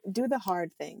do the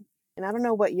hard thing. And I don't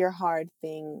know what your hard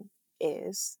thing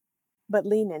is, but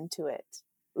lean into it.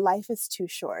 Life is too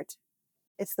short.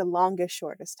 It's the longest,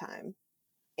 shortest time.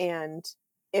 And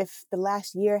if the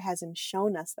last year hasn't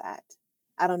shown us that,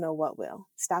 I don't know what will.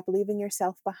 Stop leaving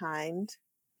yourself behind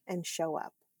and show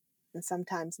up. And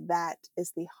sometimes that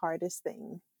is the hardest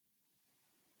thing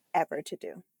ever to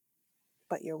do,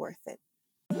 but you're worth it.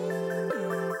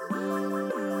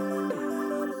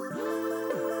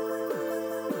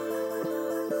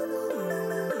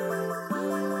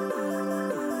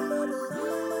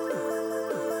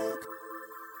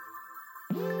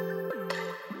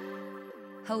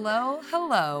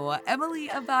 Hello, Emily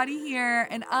Abadi here,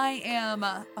 and I am,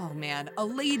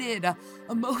 elated,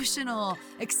 emotional,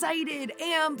 excited,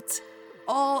 amped,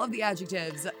 all of the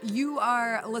adjectives. You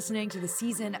are listening to the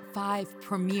Season 5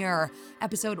 premiere,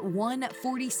 episode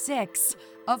 146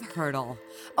 of Hurdle,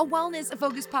 a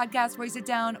wellness-focused podcast where I sit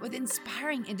down with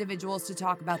inspiring individuals to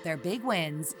talk about their big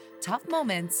wins, tough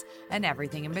moments, and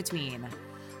everything in between.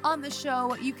 On the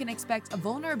show, you can expect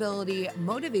vulnerability,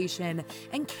 motivation,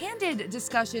 and candid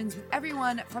discussions with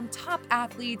everyone from top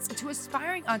athletes to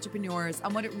aspiring entrepreneurs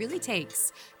on what it really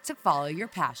takes to follow your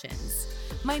passions.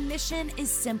 My mission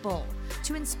is simple: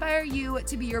 to inspire you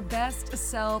to be your best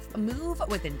self, move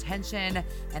with intention,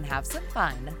 and have some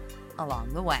fun along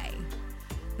the way.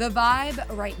 The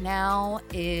vibe right now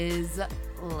is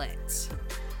lit.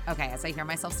 Okay, as I hear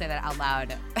myself say that out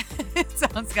loud, it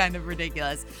sounds kind of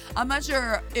ridiculous. I'm not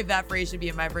sure if that phrase should be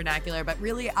in my vernacular, but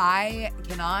really I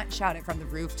cannot shout it from the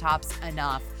rooftops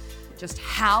enough just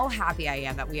how happy I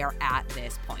am that we are at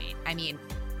this point. I mean,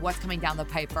 what's coming down the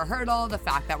pipe for Hurdle, the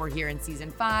fact that we're here in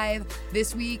Season 5.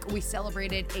 This week, we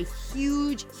celebrated a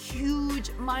huge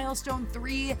milestone,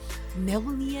 3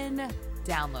 million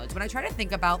downloads. When I try to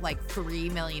think about like 3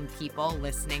 million people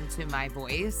listening to my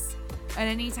voice at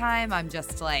any time, I'm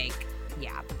just like,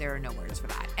 yeah, there are no words for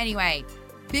that. Anyway,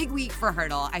 big week for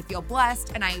Hurdle. I feel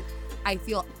blessed, and I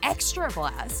feel extra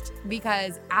blessed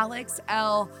because Alex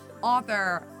Elle,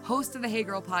 author, host of the Hey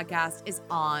Girl podcast, is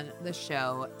on the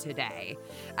show today.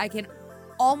 I can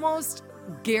almost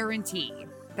guarantee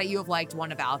that you have liked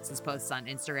one of Alex's posts on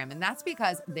Instagram, and that's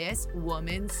because this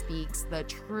woman speaks the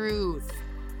truth.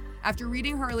 After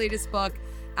reading her latest book,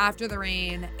 After the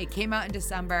Rain, it came out in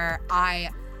December, I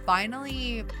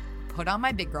finally put on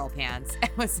my big girl pants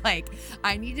and was like,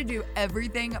 I need to do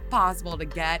everything possible to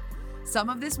get some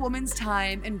of this woman's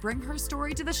time and bring her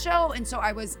story to the show. And so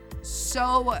I was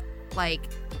so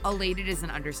elated is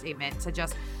an understatement to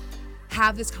just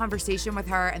have this conversation with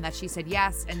her, and that she said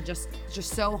yes, and just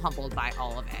so humbled by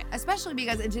all of it. Especially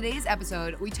because in today's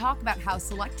episode, we talk about how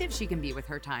selective she can be with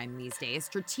her time these days,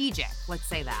 strategic, let's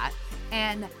say that,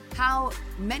 and how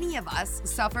many of us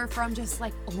suffer from just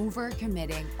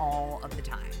overcommitting all of the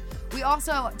time. We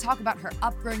also talk about her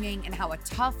upbringing and how a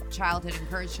tough childhood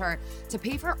encouraged her to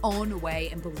pave her own way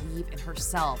and believe in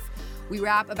herself. We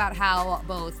rap about how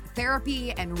both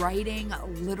therapy and writing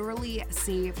literally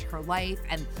saved her life,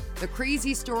 and the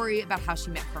crazy story about how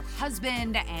she met her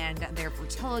husband and their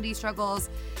fertility struggles.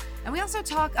 And we also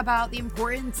talk about the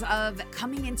importance of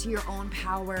coming into your own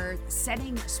power,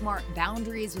 setting smart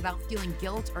boundaries without feeling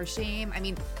guilt or shame. I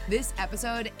mean, this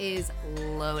episode is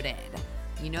loaded.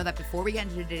 You know that before we get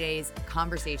into today's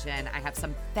conversation, I have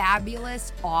some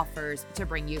fabulous offers to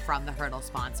bring you from the Hurdle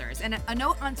sponsors. And a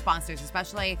note on sponsors,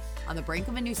 especially on the brink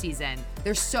of a new season,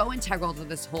 they're so integral to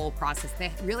this whole process.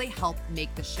 They really help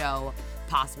make the show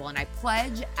possible. And I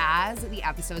pledge as the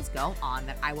episodes go on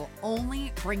that I will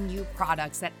only bring you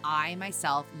products that I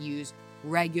myself use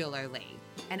regularly.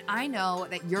 And I know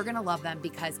that you're gonna love them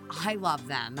because I love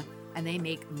them, and they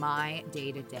make my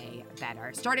day-to-day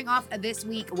better. Starting off this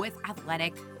week with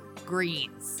Athletic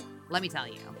Greens. Let me tell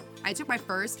you, I took my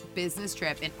first business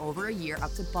trip in over a year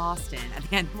up to Boston at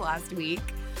the end of last week.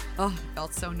 Oh, it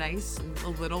felt so nice and a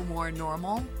little more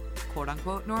normal, quote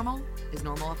unquote normal. Is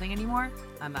normal a thing anymore?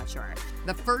 I'm not sure.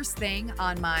 The first thing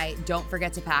on my don't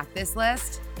forget to pack this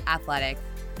list, Athletic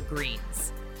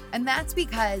Greens. And that's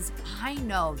because I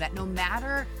know that no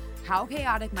matter how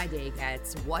chaotic my day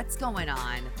gets, what's going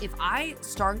on, if I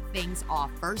start things off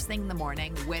first thing in the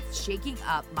morning with shaking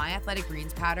up my Athletic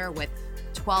Greens powder with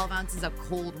 12 ounces of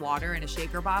cold water in a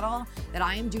shaker bottle, that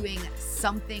I am doing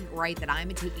something right, that I'm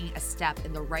taking a step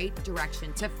in the right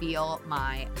direction to feel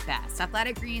my best.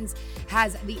 Athletic Greens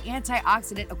has the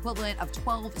antioxidant equivalent of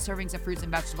 12 servings of fruits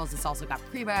and vegetables. It's also got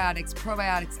prebiotics,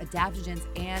 probiotics, adaptogens,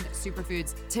 and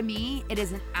superfoods. To me, it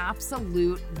is an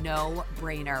absolute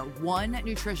no-brainer. One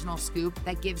nutritional nutritional scoop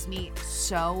that gives me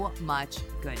so much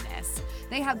goodness.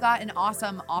 They have got an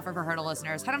awesome offer for Hurdle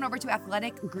listeners. Head on over to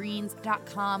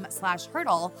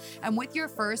athleticgreens.com/hurdle, and with your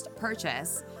first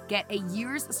purchase, get a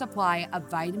year's supply of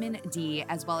vitamin D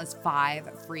as well as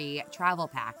 5 free travel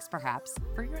packs, perhaps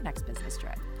for your next business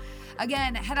trip.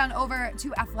 Again, head on over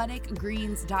to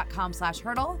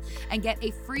athleticgreens.com/hurdle and get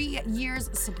a free year's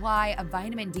supply of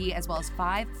vitamin D as well as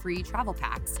 5 free travel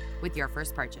packs with your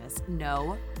first purchase.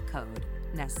 No code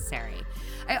necessary.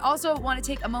 I also want to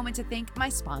take a moment to thank my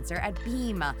sponsor at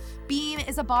Beam. Beam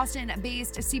is a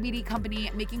Boston-based CBD company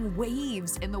making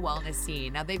waves in the wellness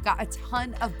scene. Now, they've got a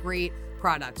ton of great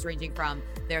products ranging from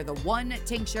their The One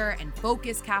tincture and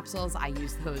focus capsules. I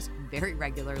use those very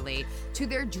regularly, to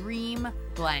their Dream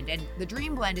Blend. And the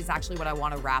Dream Blend is actually what I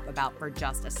want to rap about for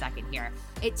just a second here.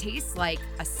 It tastes like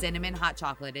a cinnamon hot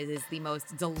chocolate. It is the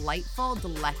most delightful,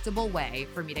 delectable way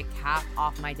for me to cap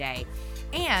off my day.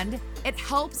 And it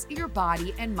helps your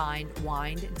body and mind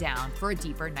wind down for a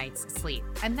deeper night's sleep.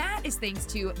 And that is thanks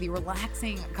to the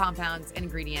relaxing compounds and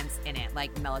ingredients in it,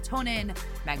 like melatonin,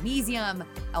 magnesium,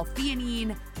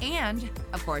 L-theanine, and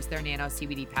of course their nano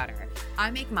CBD powder.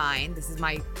 I make mine. This is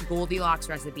my Goldilocks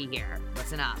recipe here.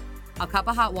 Listen up. A cup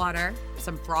of hot water,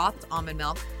 some frothed almond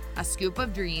milk, a scoop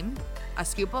of Dream, a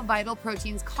scoop of Vital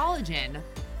Proteins collagen,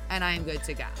 and I am good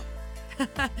to go.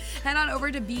 Head on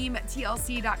over to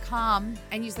beamtlc.com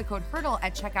and use the code HURDLE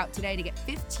at checkout today to get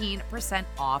 15%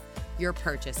 off your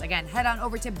purchase. Again, head on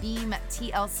over to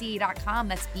beamtlc.com.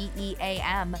 That's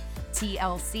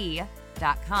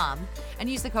BEAMTLC.com and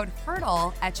use the code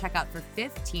HURDLE at checkout for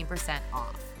 15%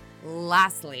 off.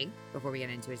 Lastly, before we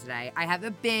get into it today, I have a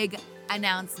big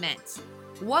announcement.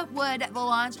 What would the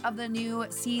launch of the new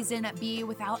season be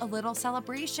without a little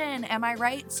celebration? Am I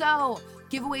right? So,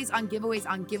 giveaways on giveaways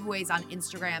on giveaways on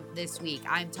Instagram this week.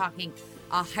 I'm talking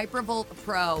a Hypervolt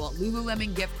Pro,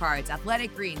 Lululemon gift cards,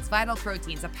 Athletic Greens, Vital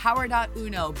Proteins, a Power Dot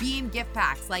Uno, Beam gift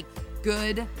packs, like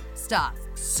good stuff.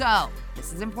 So,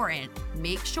 this is important.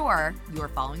 Make sure you are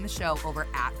following the show over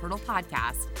at Hurdle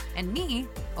Podcast and me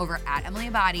over at Emily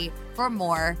Abadi for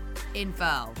more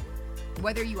info.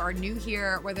 Whether you are new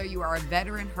here, whether you are a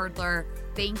veteran hurdler,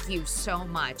 thank you so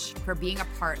much for being a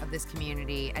part of this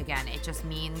community. Again, it just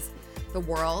means the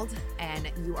world,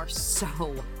 and you are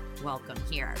so welcome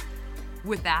here.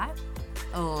 With that,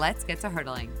 let's get to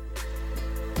hurdling.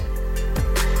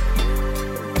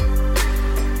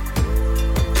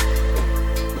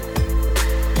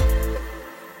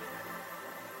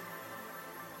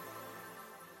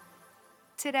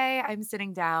 Today, I'm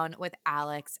sitting down with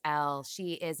Alex Elle.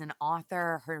 She is an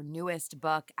author. Her newest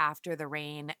book, After the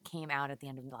Rain, came out at the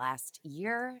end of the last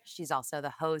year. She's also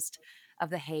the host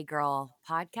of the Hey Girl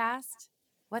podcast.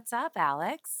 What's up,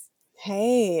 Alex?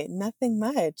 Hey, nothing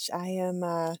much. I am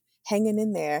hanging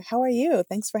in there. How are you?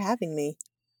 Thanks for having me.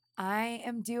 I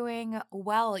am doing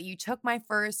well. You took my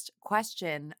first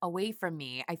question away from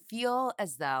me. I feel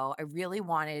as though I really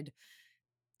wanted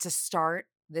to start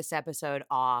this episode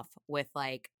off with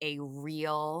like a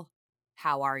real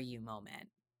how are you moment.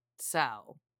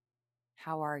 So,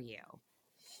 how are you?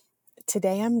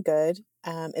 Today I'm good.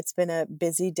 It's been a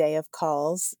busy day of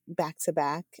calls back to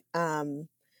back.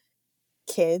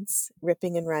 Kids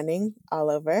ripping and running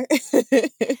all over.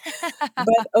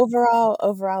 But overall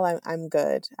I'm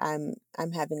good. I'm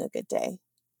having a good day.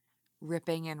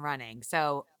 Ripping and running.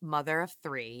 So, mother of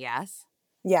 3, yes?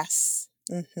 Yes.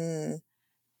 Mm-hmm.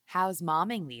 How's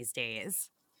momming these days?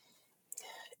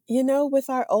 You know, with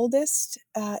our oldest,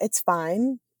 it's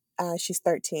fine. She's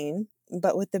 13.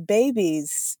 But with the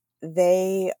babies,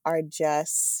 they are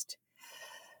just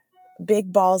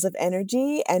big balls of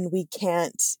energy, and we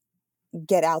can't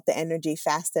get out the energy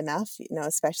fast enough,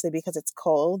 especially because it's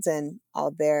cold and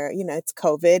it's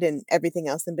COVID and everything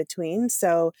else in between.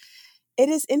 So it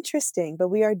is interesting, but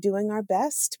we are doing our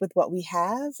best with what we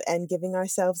have and giving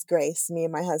ourselves grace, me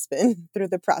and my husband, through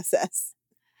the process.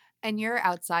 And you're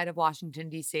outside of Washington,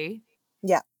 D.C.?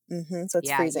 Yeah. Mm-hmm. So it's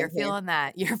Yeah, freezing you're here. feeling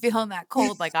that. You're feeling that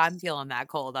cold like I'm feeling that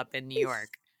cold up in New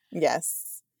York.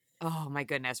 Yes. Oh my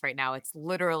goodness, right now it's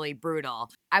literally brutal.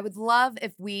 I would love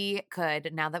if we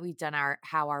could, now that we've done our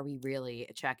How Are We Really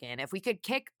check-in, if we could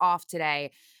kick off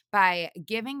today by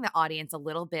giving the audience a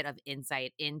little bit of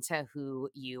insight into who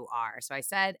you are. So I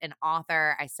said an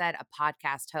author, I said a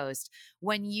podcast host.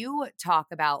 When you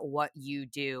talk about what you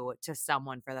do to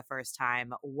someone for the first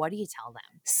time, what do you tell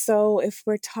them? So if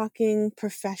we're talking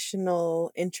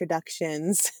professional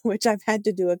introductions, which I've had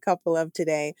to do a couple of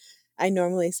today, I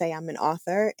normally say I'm an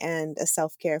author and a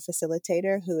self-care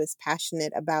facilitator who is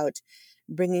passionate about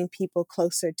bringing people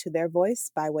closer to their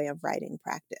voice by way of writing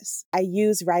practice. I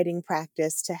use writing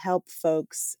practice to help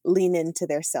folks lean into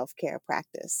their self-care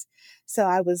practice. So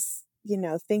I was,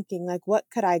 thinking like, what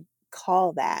could I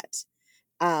call that?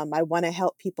 I want to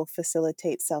help people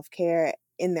facilitate self-care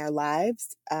in their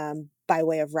lives by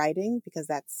way of writing, because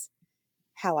that's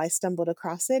how I stumbled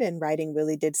across it, and writing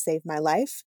really did save my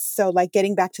life. So, like,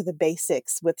 getting back to the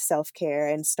basics with self care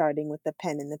and starting with the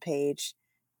pen and the page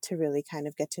to really kind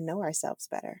of get to know ourselves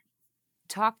better.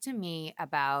 Talk to me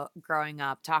about growing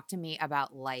up. Talk to me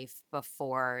about life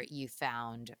before you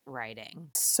found writing.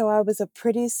 So, I was a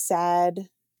pretty sad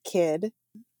kid,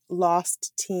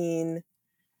 lost teen,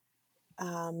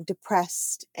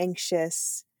 depressed,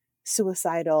 anxious,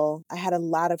 suicidal. I had a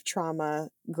lot of trauma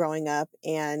growing up.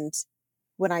 And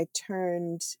when I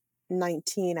turned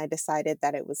 19, I decided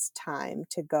that it was time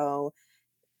to go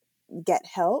get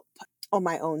help on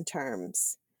my own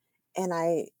terms. And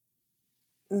I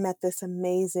met this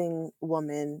amazing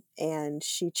woman, and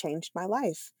she changed my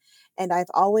life. And I've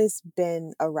always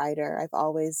been a writer. I've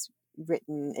always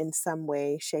written in some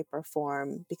way, shape, or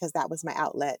form because that was my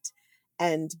outlet.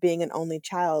 And being an only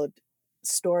child,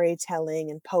 storytelling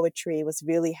and poetry was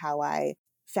really how I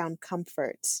found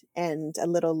comfort and a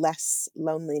little less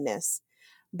loneliness.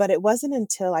 But it wasn't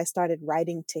until I started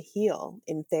writing to heal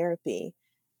in therapy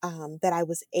that I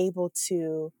was able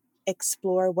to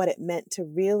explore what it meant to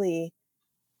really,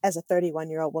 as a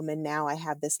 31-year-old woman now, I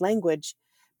have this language,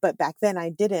 but back then I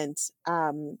didn't,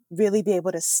 really be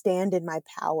able to stand in my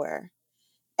power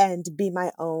and be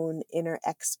my own inner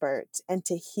expert and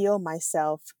to heal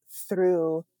myself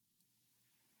through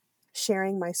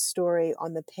sharing my story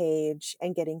on the page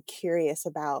and getting curious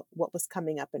about what was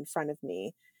coming up in front of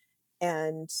me.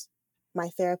 And my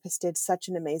therapist did such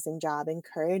an amazing job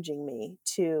encouraging me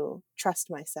to trust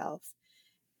myself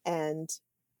and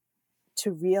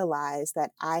to realize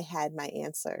that I had my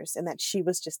answers and that she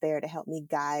was just there to help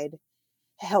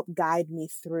guide me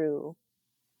through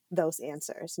those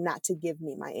answers, not to give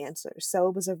me my answers. So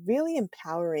it was a really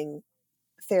empowering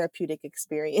therapeutic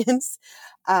experience.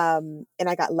 And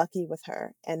I got lucky with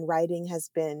her, and writing has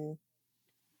been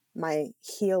my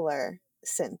healer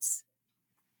since.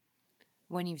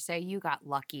 When you say you got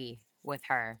lucky with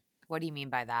her, what do you mean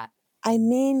by that? I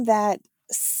mean that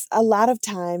a lot of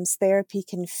times therapy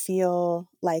can feel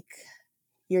like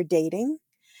you're dating.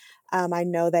 I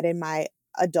know that in my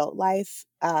adult life,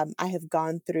 I have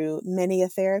gone through many a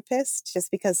therapist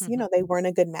just because, they weren't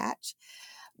a good match.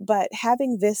 But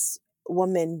having this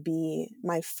woman be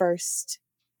my first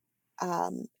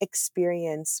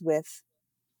experience with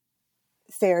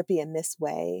therapy in this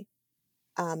way,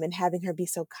 and having her be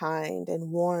so kind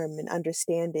and warm and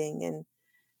understanding and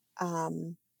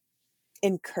um,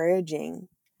 encouraging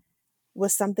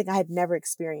was something I had never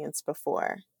experienced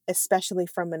before, especially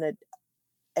from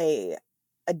a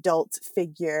adult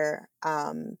figure.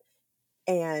 And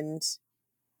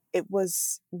it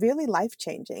was really life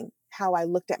changing how I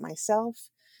looked at myself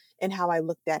and how I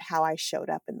looked at how I showed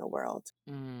up in the world.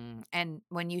 And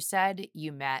when you said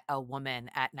you met a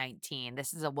woman at 19,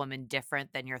 this is a woman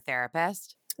different than your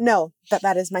therapist? No,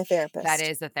 that is my That therapist.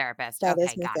 is the therapist. That is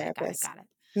Okay, my got it, got it, therapist. got it.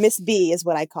 Miss B is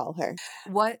what I call her.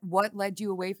 What led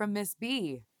you away from Miss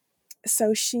B?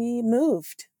 So she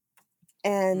moved,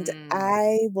 and Mm.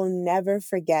 I will never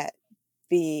forget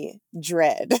the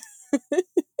dread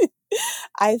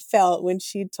I felt when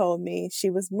she told me she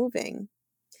was moving.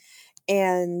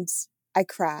 And I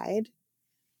cried.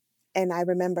 And I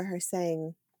remember her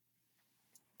saying,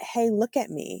 "Hey, look at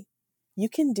me. You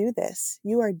can do this.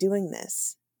 You are doing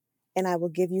this. And I will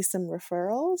give you some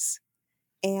referrals.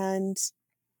 And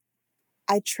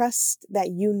I trust that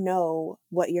you know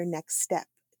what your next step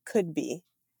could be."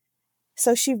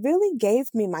 So she really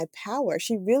gave me my power.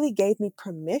 She really gave me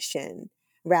permission,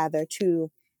 rather,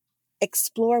 to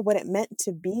explore what it meant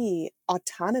to be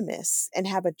autonomous and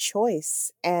have a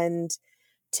choice and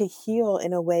to heal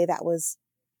in a way that was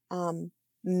um,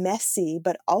 messy,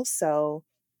 but also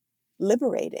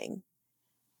liberating.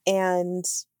 And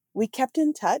we kept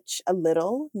in touch a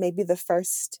little, maybe the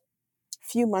first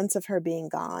few months of her being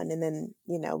gone. And then,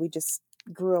 we just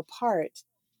grew apart.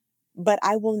 But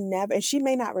I will never, and she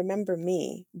may not remember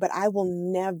me, but I will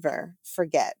never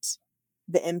forget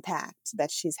the impact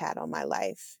that she's had on my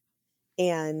life.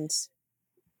 And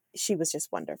she was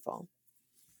just wonderful.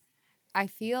 I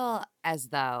feel as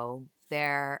though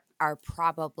there are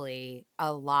probably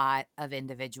a lot of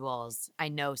individuals, I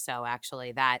know so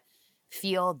actually, that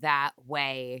feel that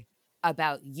way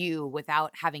about you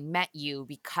without having met you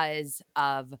because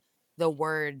of the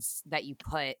words that you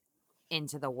put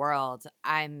into the world.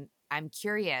 I'm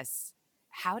curious,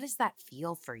 how does that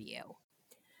feel for you?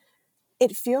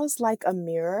 It feels like a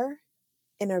mirror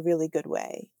in a really good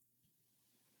way.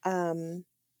 Um,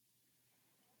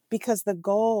 because the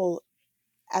goal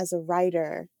as a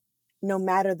writer, no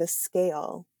matter the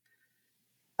scale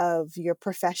of your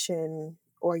profession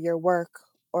or your work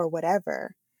or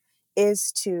whatever,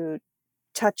 is to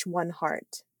touch one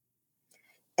heart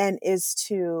and is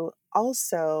to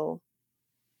also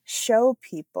show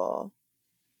people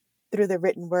through the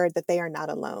written word that they are not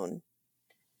alone.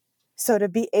 So to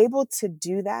be able to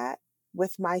do that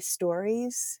with my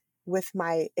stories, with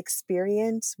my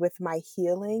experience, with my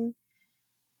healing,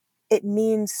 it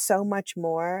means so much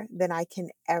more than I can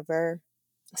ever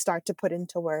start to put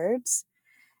into words.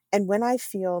 And when I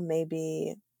feel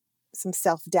maybe some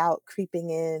self doubt creeping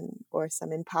in, or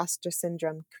some imposter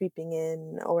syndrome creeping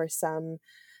in, or some,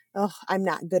 oh, I'm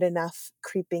not good enough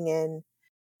creeping in,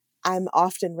 I'm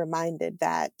often reminded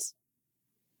that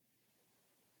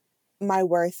my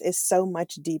worth is so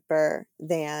much deeper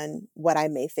than what I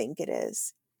may think it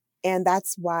is. And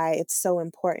that's why it's so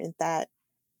important that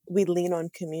we lean on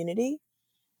community.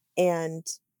 And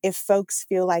if folks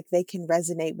feel like they can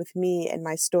resonate with me and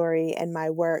my story and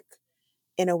my work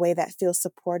in a way that feels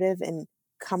supportive and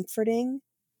comforting,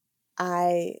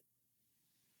 I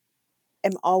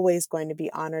am always going to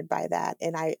be honored by that.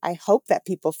 And I hope that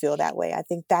people feel that way. I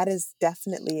think that is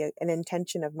definitely an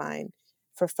intention of mine,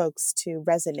 for folks to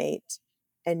resonate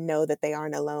and know that they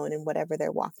aren't alone in whatever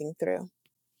they're walking through.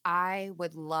 I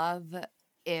would love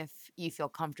if you feel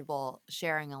comfortable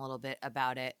sharing a little bit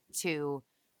about it to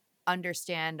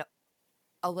understand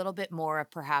a little bit more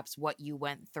of perhaps what you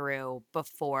went through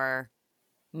before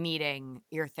meeting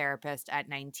your therapist at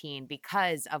 19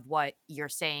 because of what you're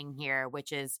saying here,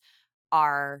 which is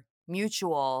our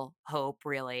mutual hope,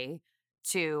 really,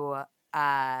 to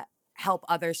uh, help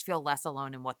others feel less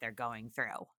alone in what they're going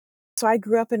through. So I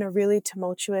grew up in a really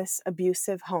tumultuous,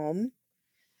 abusive home.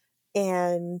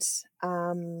 And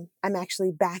I'm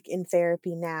actually back in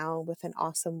therapy now with an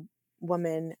awesome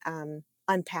woman,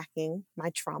 unpacking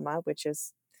my trauma, which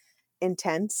is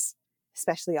intense,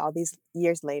 especially all these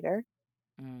years later.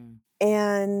 Mm.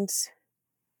 And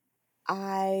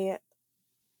I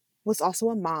was also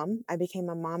a mom. I became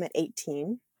a mom at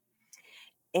 18.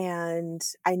 And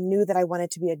I knew that I wanted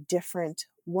to be a different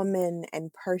woman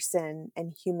and person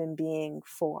and human being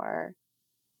for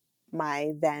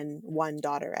my then one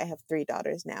daughter. I have three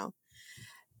daughters now.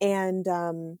 And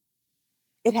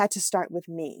it had to start with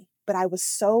me. But I was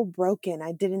so broken,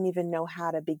 I didn't even know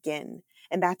how to begin.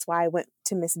 And that's why I went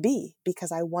to Miss B,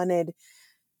 because I wanted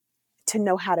to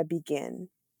know how to begin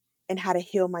and how to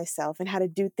heal myself and how to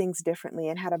do things differently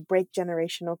and how to break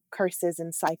generational curses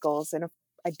and cycles. And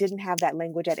I didn't have that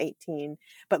language at 18,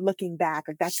 but looking back,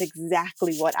 like, that's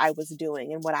exactly what I was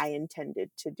doing and what I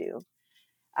intended to do.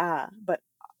 But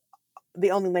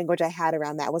the only language I had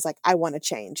around that was like, I want to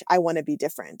change. I want to be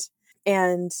different.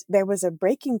 And there was a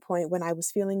breaking point when I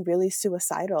was feeling really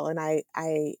suicidal, and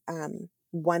I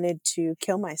wanted to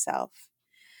kill myself.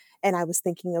 And I was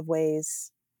thinking of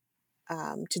ways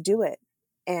to do it.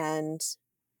 And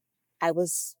I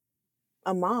was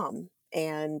a mom,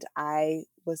 and I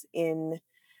was in,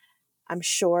 I'm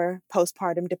sure,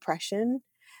 postpartum depression.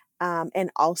 And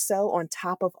also, on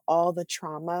top of all the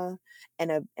trauma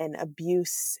and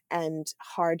abuse and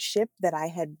hardship that I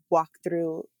had walked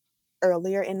through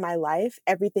earlier in my life,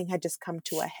 everything had just come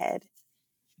to a head.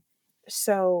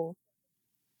 So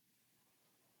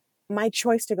my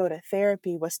choice to go to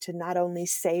therapy was to not only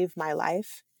save my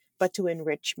life, but to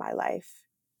enrich my life.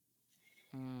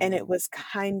 And it Mm. was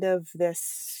kind of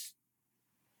this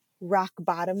rock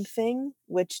bottom thing,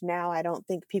 which now I don't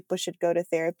think people should go to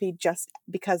therapy just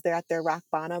because they're at their rock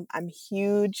bottom. I'm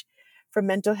huge for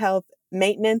mental health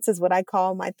maintenance, is what I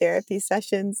call my therapy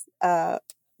sessions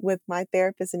with my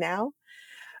therapist now.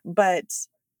 But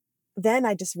then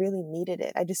I just really needed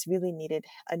it. I just really needed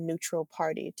a neutral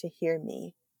party to hear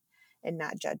me and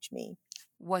not judge me.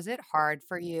 Was it hard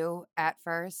for you at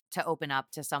first to open up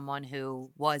to someone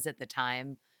who was at the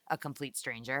time a complete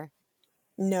stranger?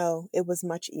 No, it was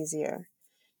much easier.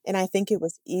 And I think it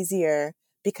was easier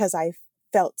because I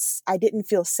didn't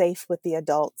feel safe with the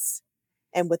adults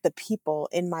and with the people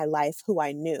in my life who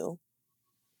I knew.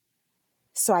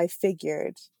 So I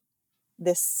figured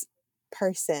this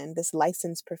person, this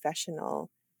licensed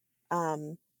professional,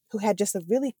 um, who had just a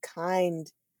really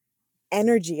kind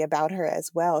energy about her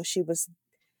as well. She was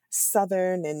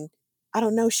Southern, and I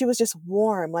don't know, she was just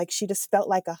warm. Like, she just felt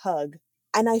like a hug.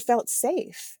 And I felt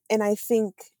safe. And I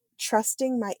think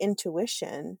trusting my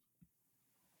intuition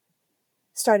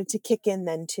started to kick in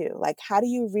then too. Like, how do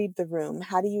you read the room?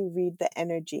 How do you read the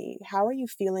energy? How are you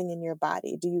feeling in your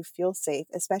body? Do you feel safe?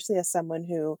 Especially as someone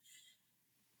who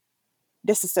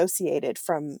disassociated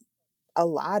from a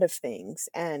lot of things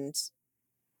and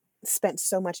spent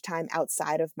so much time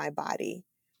outside of my body,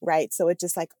 right? So it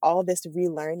just like all this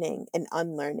relearning and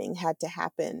unlearning had to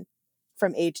happen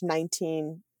from age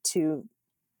 19 to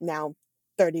now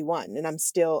 31, and I'm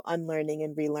still unlearning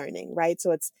and relearning, right?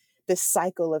 So it's this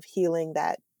cycle of healing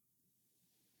that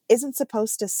isn't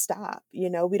supposed to stop. You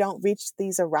know, we don't reach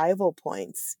these arrival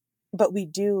points, but we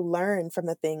do learn from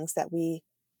the things that we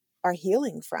are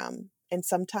healing from. And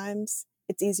sometimes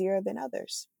it's easier than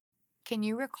others. Can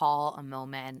you recall a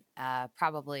moment,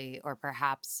 probably or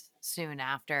perhaps soon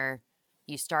after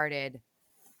you started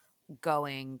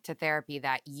going to therapy,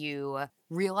 that you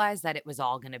realized that it was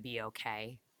all going to be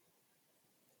okay?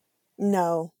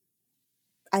 No,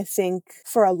 I think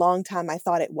for a long time I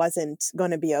thought it wasn't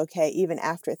going to be okay, even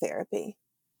after therapy.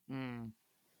 Mm.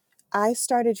 I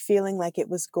started feeling like it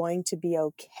was going to be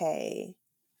okay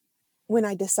when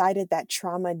I decided that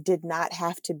trauma did not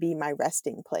have to be my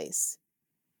resting place.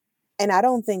 And I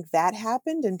don't think that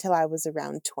happened until I was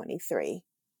around 23.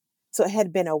 So it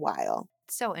had been a while.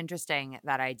 So interesting,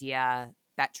 that idea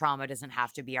that trauma doesn't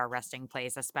have to be our resting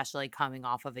place, especially coming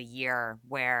off of a year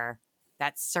where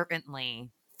that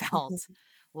certainly felt Mhm.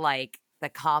 like the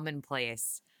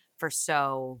commonplace for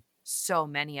so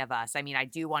many of us. I mean, I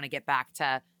do want to get back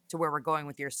to where we're going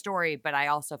with your story, but I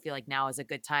also feel like now is a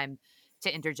good time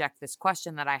to interject this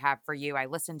question that I have for you. I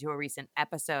listened to a recent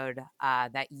episode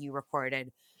that you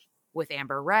recorded with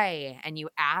Amber Ray, and you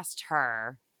asked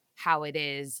her how it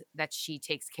is that she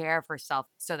takes care of herself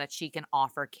so that she can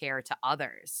offer care to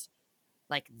others.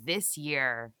 Like this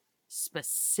year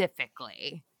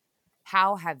specifically,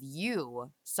 how have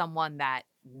you, someone that,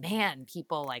 man,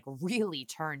 people like really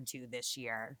turn to this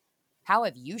year, how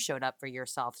have you showed up for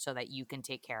yourself so that you can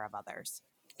take care of others?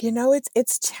 You know,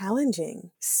 it's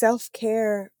challenging.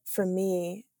 Self-care for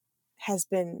me has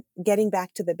been getting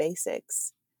back to the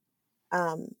basics.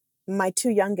 Um, my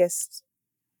two youngest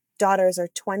daughters are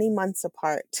 20 months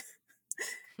apart.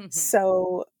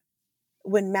 So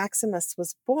when Maximus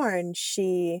was born,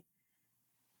 she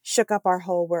shook up our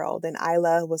whole world, and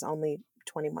Isla was only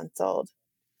 20 months old.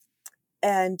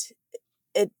 And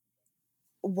it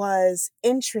was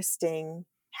interesting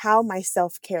how my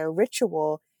self-care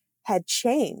ritual had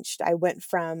changed. I went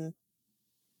from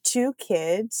two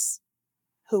kids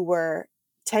who were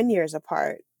 10 years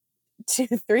apart to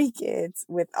three kids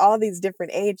with all these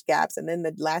different age gaps. And then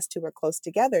the last two were close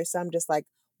together. So I'm just like,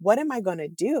 what am I going to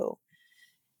do?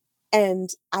 And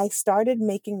I started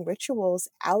making rituals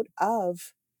out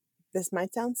of this.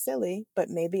 Might sound silly, but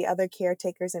maybe other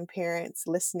caretakers and parents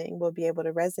listening will be able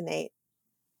to resonate,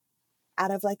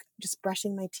 out of like just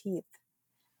brushing my teeth,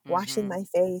 washing Hmm. my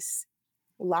face,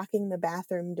 locking the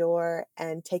bathroom door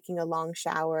and taking a long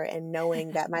shower and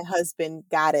knowing that my husband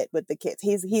got it with the kids.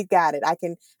 He got it. I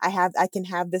can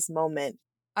have this moment.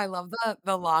 I love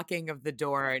the locking of the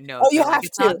door Oh, note. you They're like, have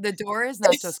it's to. not, the door is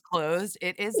not just closed,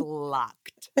 it is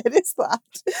locked. It is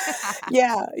locked.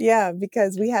 Yeah, yeah,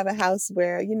 because we have a house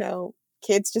where, you know,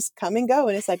 kids just come and go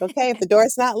and it's like, okay, if the door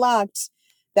is not locked,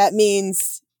 that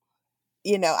means,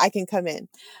 you know, I can come in.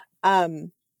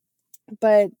 Um,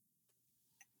 but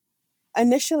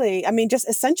initially, I mean, just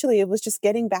essentially it was just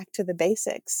getting back to the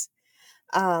basics.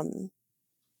 Um,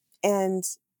 and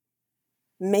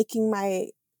making my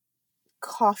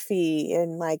coffee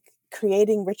and like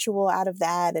creating ritual out of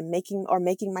that, and making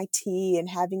my tea and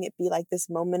having it be like this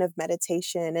moment of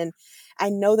meditation. And I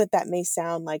know that that may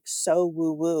sound like so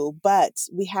woo woo, but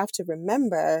we have to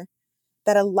remember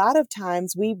that a lot of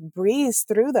times we breeze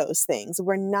through those things.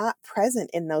 We're not present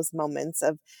in those moments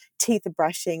of teeth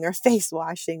brushing or face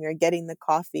washing or getting the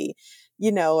coffee,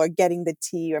 you know, or getting the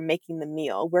tea or making the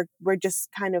meal. We're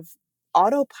just kind of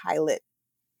autopilot.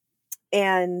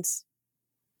 And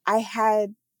I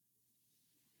had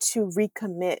to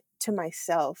recommit to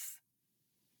myself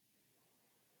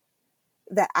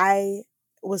that I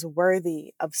was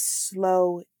worthy of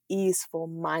slow, easeful,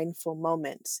 mindful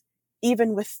moments,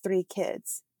 even with three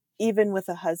kids, even with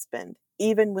a husband,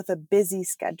 even with a busy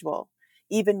schedule,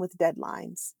 even with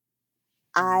deadlines.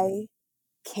 Mm. I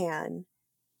can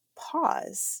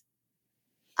pause,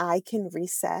 I can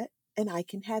reset, and I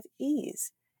can have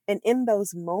ease. And in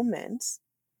those moments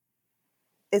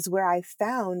is where I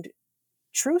found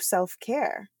true self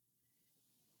care.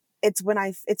 It's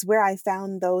where I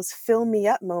found those fill me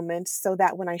up moments, so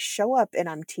that when I show up and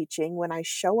I'm teaching, when I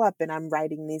show up and I'm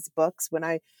writing these books, when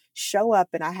I show up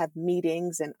and I have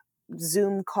meetings and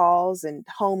Zoom calls and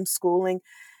homeschooling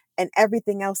and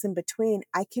everything else in between,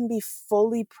 I can be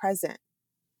fully present.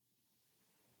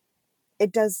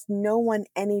 It does no one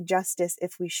any justice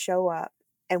if we show up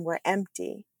and we're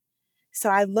empty. So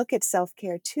I look at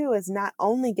self-care too as not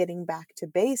only getting back to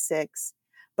basics,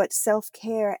 but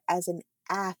self-care as an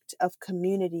act of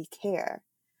community care,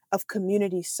 of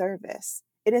community service.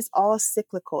 It is all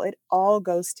cyclical. It all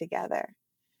goes together.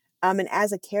 And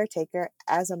as a caretaker,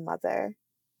 as a mother,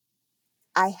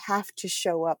 I have to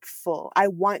show up full. I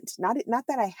want, not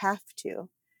that I have to,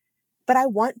 but I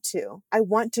want to. I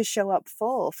want to show up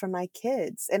full for my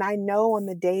kids. And I know on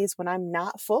the days when I'm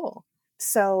not full.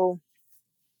 So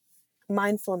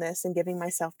mindfulness and giving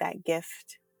myself that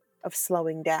gift of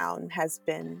slowing down has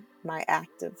been my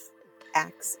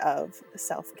acts of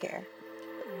self-care.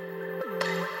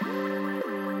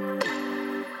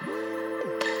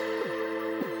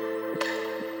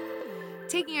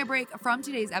 Taking a break from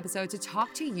today's episode to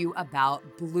talk to you about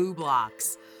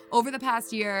BluBlox. Over the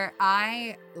past year,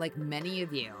 I, like many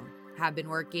of you, have been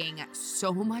working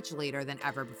so much later than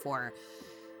ever before.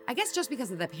 I guess just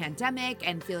because of the pandemic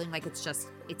and feeling like it's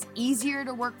easier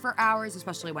to work for hours,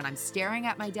 especially when I'm staring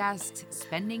at my desk,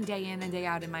 spending day in and day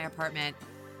out in my apartment.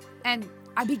 And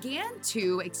I began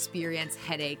to experience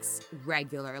headaches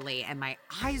regularly and my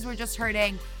eyes were just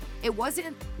hurting. It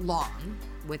wasn't long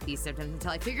with these symptoms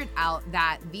until I figured out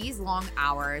that these long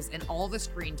hours and all the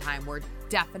screen time were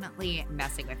definitely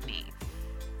messing with me.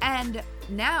 And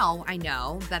now I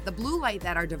know that the blue light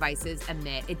that our devices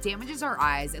emit, it damages our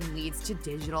eyes and leads to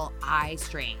digital eye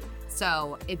strain.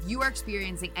 So if you are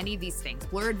experiencing any of these things,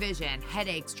 blurred vision,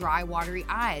 headaches, dry, watery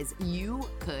eyes, you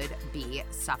could be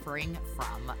suffering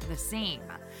from the same.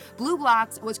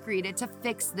 BluBlox was created to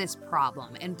fix this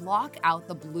problem and block out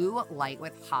the blue light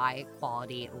with high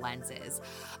quality lenses.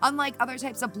 Unlike other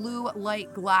types of blue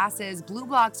light glasses,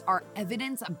 BluBlox are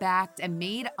evidence-backed and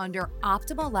made under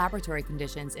optimal laboratory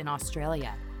conditions in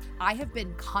Australia. I have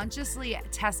been consciously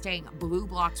testing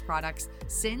BluBlox products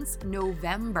since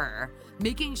November,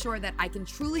 making sure that I can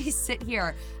truly sit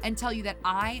here and tell you that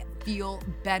I feel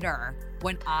better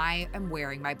when I am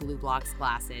wearing my BluBlox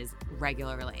glasses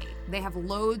regularly. They have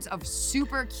loads of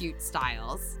super cute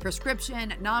styles,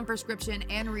 prescription, non-prescription,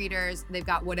 and readers. They've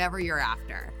got whatever you're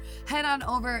after. Head on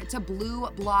over to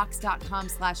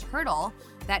blublox.com/hurdle.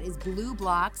 That is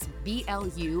BluBlox,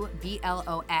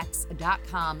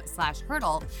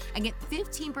 BLUBLOX.com/hurdle, and get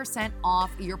 15% off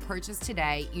your purchase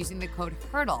today using the code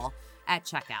HURDLE at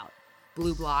checkout.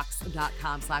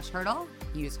 BluBlox.com/hurdle.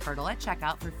 Use HURDLE at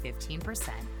checkout for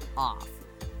 15% off.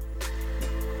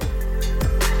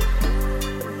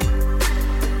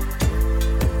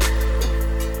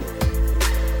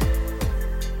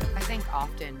 I think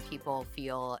often people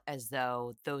feel as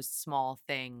though those small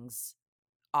things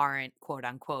aren't quote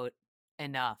unquote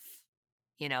enough.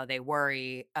 You know, they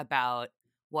worry about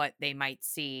what they might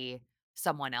see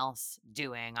someone else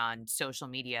doing on social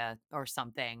media or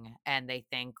something. And they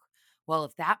think, well,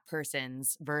 if that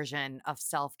person's version of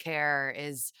self-care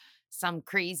is some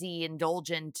crazy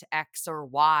indulgent X or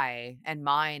Y, and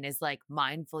mine is like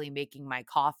mindfully making my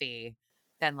coffee,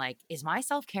 then like, is my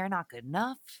self-care not good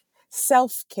enough?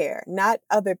 Self-care, not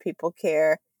other people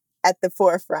care at the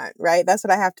forefront, right? That's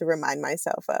what I have to remind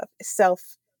myself of.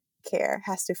 Self-care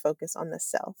has to focus on the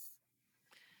self.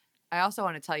 I also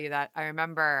want to tell you that I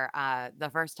remember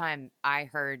the first time I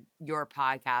heard your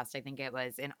podcast, I think it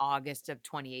was in August of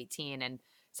 2018, and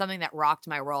something that rocked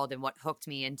my world and what hooked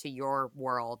me into your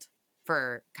world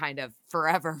for kind of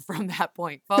forever from that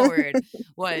point forward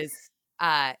was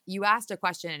you asked a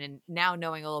question, and now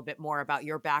knowing a little bit more about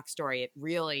your backstory, it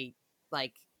really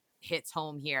like hits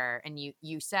home here. And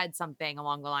you said something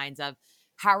along the lines of,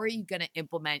 how are you going to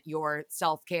implement your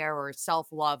self-care or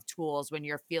self-love tools when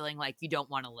you're feeling like you don't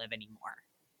want to live anymore?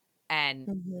 And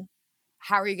Mhm.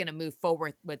 how are you going to move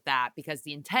forward with that? Because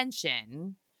the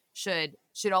intention should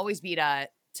always be to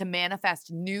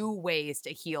manifest new ways to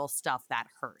heal stuff that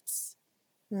hurts.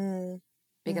 Mm.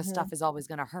 Because Mhm. stuff is always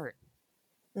going to hurt.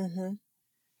 Mhm.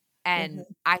 And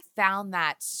Mhm. I found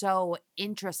that so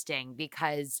interesting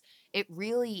because it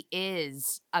really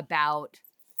is about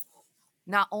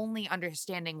not only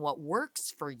understanding what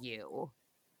works for you,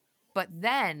 but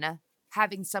then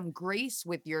having some grace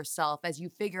with yourself as you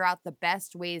figure out the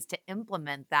best ways to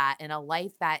implement that in a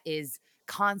life that is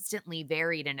constantly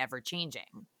varied and ever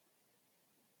changing.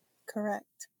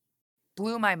 Correct.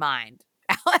 Blew my mind,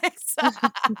 Alex.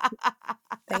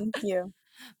 Thank you.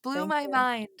 Blew Thank my you.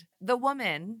 mind. The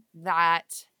woman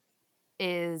that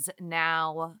is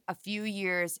now a few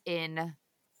years in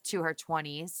to her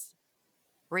 20s,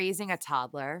 raising a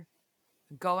toddler,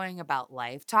 going about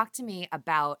life. Talk to me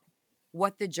about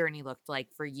what the journey looked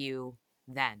like for you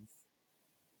then.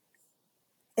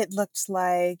 It looked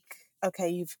like, okay,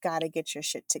 you've got to get your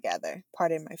shit together.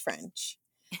 Pardon my French.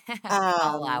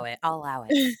 I'll allow Um, it. I'll allow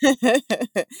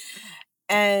it.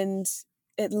 and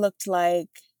it looked like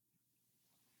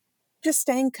just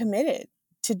staying committed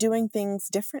to doing things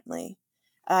differently.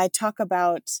 I talk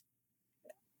about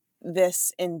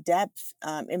this in depth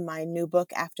in my new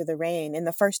book, After the Rain, in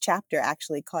the first chapter,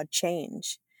 actually, called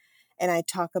Change. And I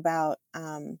talk about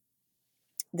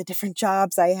the different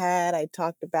jobs I had. I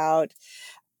talked about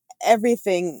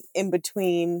everything in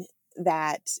between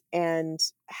that and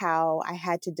how I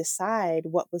had to decide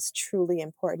what was truly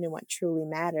important and what truly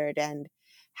mattered, and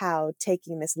how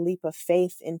taking this leap of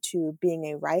faith into being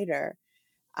a writer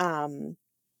um,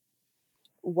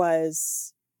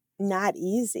 was not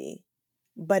easy,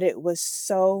 but it was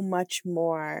so much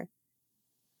more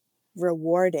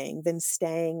rewarding than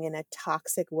staying in a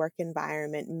toxic work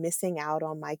environment, missing out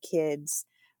on my kids'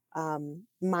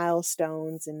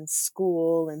 milestones in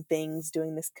school and things,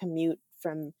 doing this commute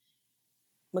from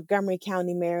Montgomery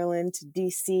County, Maryland to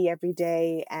DC every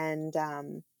day. And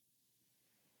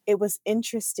it was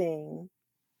interesting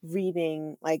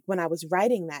reading, like when I was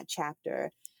writing that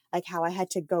chapter, like how I had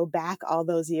to go back all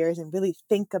those years and really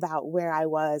think about where I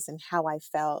was and how I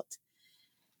felt.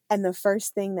 And the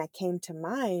first thing that came to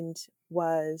mind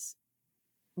was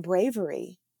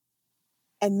bravery,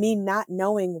 and me not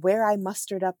knowing where I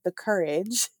mustered up the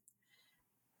courage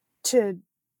to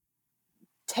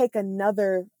take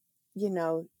another, you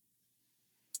know,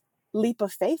 leap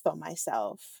of faith on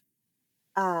myself.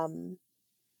 Um,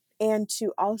 and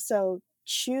to also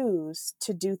choose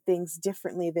to do things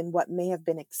differently than what may have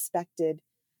been expected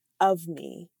of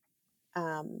me.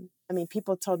 I mean,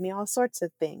 people told me all sorts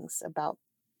of things about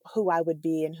who I would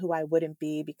be and who I wouldn't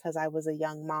be because I was a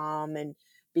young mom and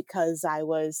because I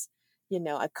was, you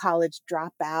know, a college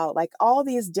dropout, like all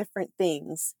these different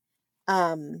things.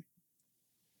 Um,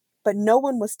 but no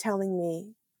one was telling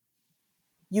me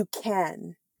you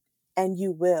can and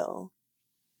you will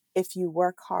if you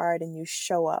work hard and you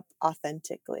show up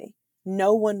authentically.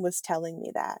 No one was telling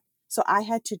me that. So I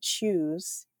had to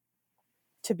choose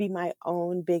to be my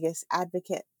own biggest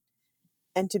advocate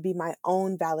and to be my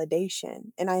own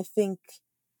validation. And I think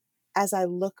as I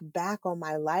look back on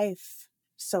my life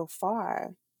so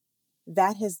far,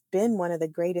 that has been one of the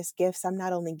greatest gifts I'm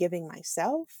not only giving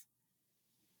myself,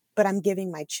 but I'm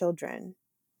giving my children.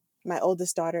 My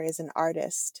oldest daughter is an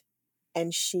artist,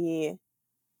 and she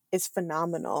is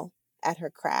phenomenal at her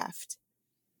craft.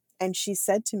 And she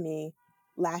said to me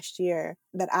last year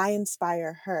that I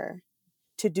inspire her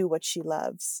to do what she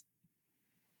loves.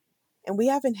 And we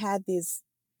haven't had these,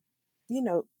 you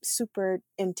know, super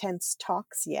intense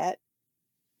talks yet,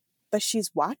 but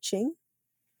she's watching.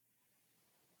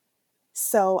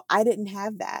 So I didn't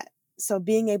have that. So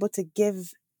being able to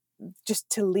give, just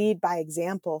to lead by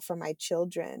example for my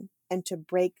children and to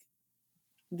break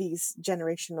these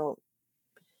generational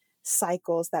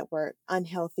cycles that were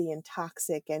unhealthy and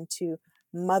toxic, and to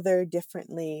mother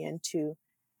differently and to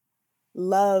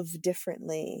love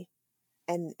differently,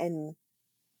 and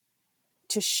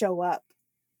to show up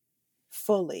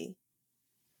fully,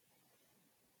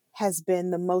 has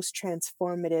been the most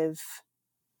transformative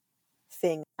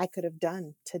thing I could have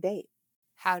done to date.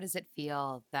 How does it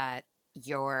feel that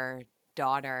your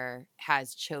daughter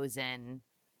has chosen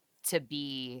to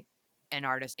be an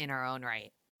artist in her own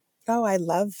right? Oh, I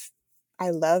love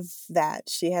that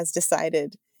she has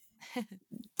decided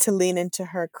to lean into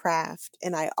her craft.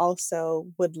 And I also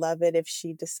would love it if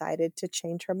she decided to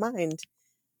change her mind.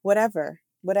 Whatever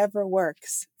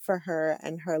works for her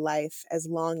and her life, as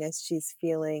long as she's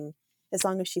feeling, as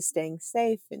long as she's staying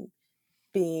safe and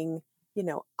being, you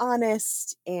know,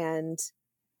 honest and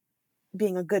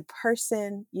being a good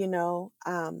person, you know.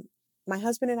 My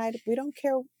husband and I, we don't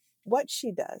care what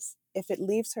she does. If it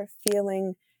leaves her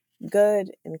feeling good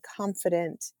and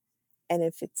confident, and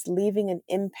if it's leaving an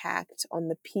impact on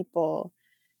the people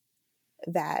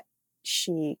that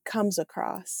she comes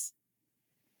across,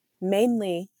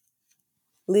 mainly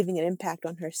leaving an impact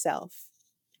on herself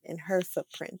and her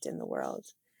footprint in the world.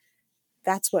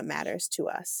 That's what matters to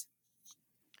us.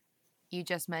 You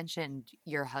just mentioned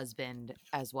your husband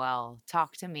as well.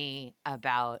 Talk to me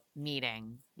about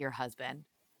meeting your husband.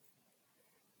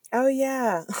 Oh,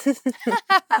 yeah.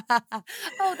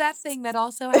 Oh, that thing that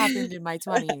also happened in my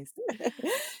 20s.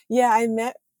 Yeah, I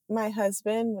met my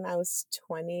husband when I was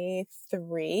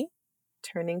 23,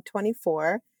 turning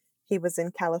 24. He was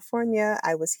in California.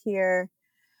 I was here.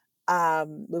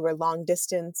 We were long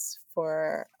distance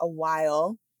for a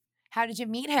while. How did you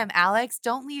meet him, Alex?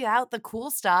 Don't leave out the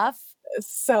cool stuff.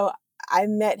 So I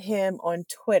met him on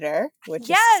Twitter, which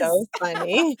is Yes. so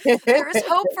funny. There's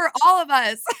hope for all of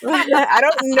us. I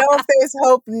don't know if there's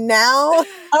hope now.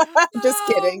 Just Oh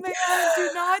kidding. man, do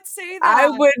not say I that.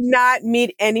 would not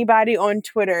meet anybody on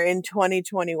Twitter in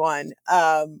 2021.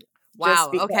 Just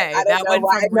Wow. because I Okay. don't That know went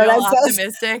why. from No, real that's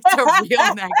optimistic to real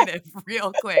negative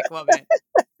real quick, woman.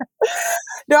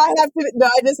 no,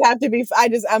 I just have to be,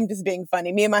 I'm just being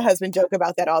funny. Me and my husband joke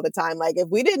about that all the time. Like, if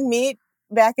we didn't meet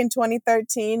back in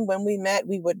 2013 when we met,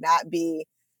 we would not be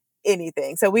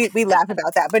anything. So we laugh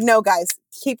about that. But no, guys,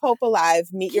 keep hope alive.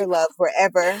 Meet your Keep love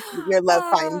wherever your love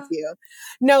finds Ah. you.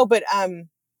 No, but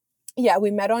yeah,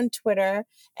 we met on Twitter,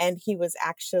 and he was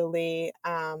actually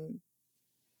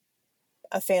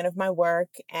a fan of my work,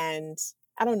 and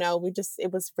I don't know,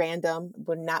 it was random.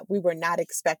 We were not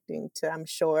expecting to, I'm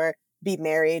sure, be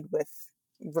married with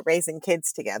raising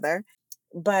kids together.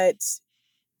 But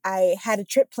I had a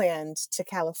trip planned to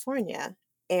California,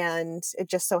 and it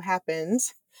just so happened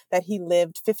that he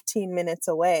lived 15 minutes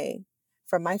away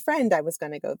from my friend I was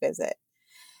going to go visit.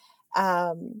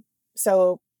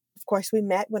 So, of course, we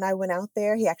met when I went out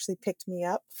there. He actually picked me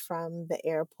up from the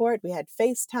airport. We had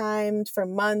FaceTimed for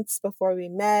months before we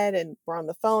met, and we're on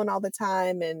the phone all the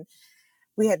time. And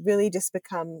we had really just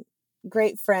become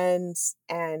great friends.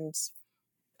 And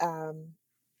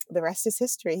the rest is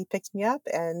history. He picked me up,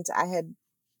 and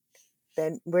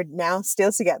we're now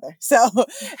still together. So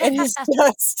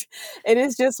it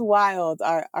is just wild,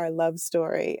 our love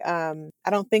story. I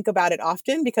don't think about it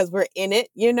often because we're in it,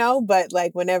 but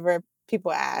like whenever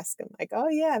people ask, I'm like, oh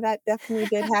yeah, that definitely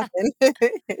did happen.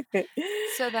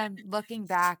 So then looking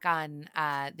back on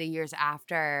the years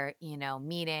after,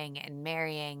 meeting and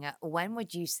marrying, when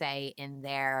would you say in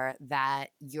there that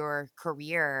your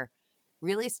career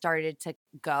really started to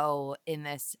go in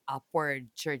this upward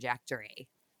trajectory?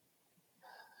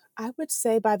 I would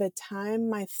say by the time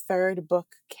my third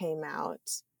book came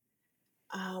out,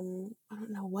 I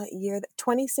don't know what year,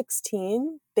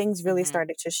 2016, things really Hmm.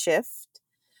 started to shift.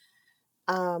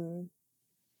 Um,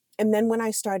 And then when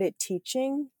I started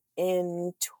teaching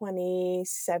in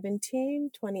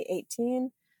 2017,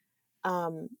 2018,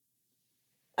 um,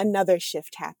 another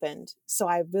shift happened. So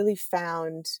I really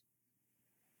found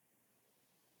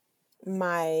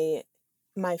my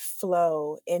my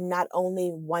flow in not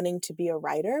only wanting to be a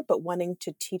writer, but wanting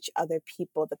to teach other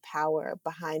people the power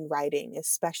behind writing,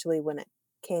 especially when it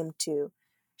came to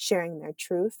sharing their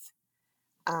truth,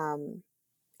 um,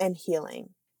 and healing.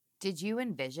 Did you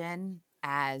envision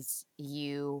as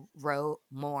you wrote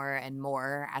more and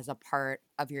more as a part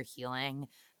of your healing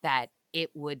that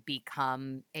it would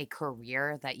become a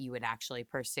career that you would actually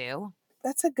pursue?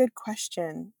 That's a good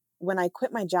question. When I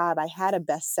quit my job, I had a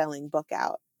best-selling book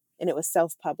out, and it was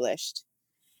self-published.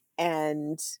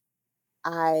 And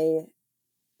I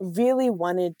really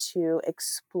wanted to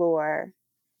explore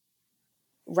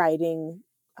writing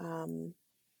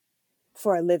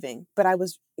for a living, but I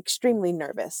was extremely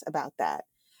nervous about that.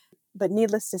 But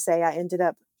needless to say, I ended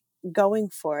up going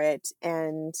for it.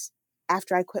 And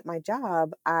after I quit my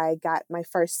job, I got my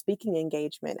first speaking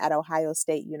engagement at Ohio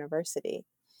State University.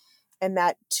 And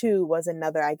that too was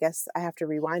another, I guess I have to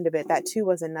rewind a bit, that too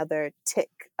was another tick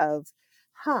of,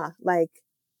 like,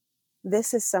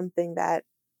 this is something that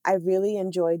I really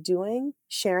enjoy doing,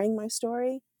 sharing my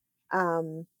story,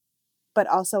 um, but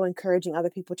also encouraging other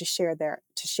people to share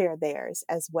theirs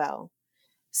as well.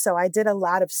 So I did a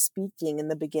lot of speaking in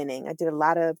the beginning. I did a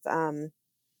lot of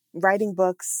writing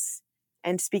books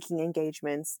and speaking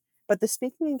engagements, but the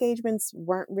speaking engagements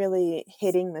weren't really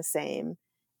hitting the same.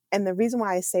 And the reason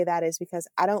why I say that is because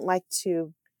I don't like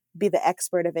to be the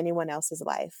expert of anyone else's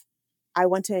life. I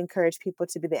want to encourage people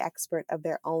to be the expert of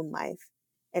their own life.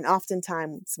 And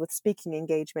oftentimes with speaking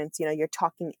engagements, you're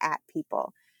talking at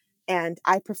people. And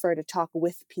I prefer to talk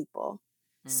with people.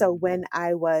 So Mm. when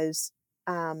I was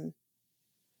um,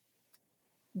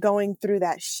 going through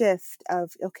that shift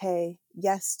of, okay,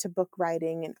 yes to book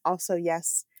writing, and also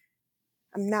yes,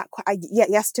 I'm not quite, yeah,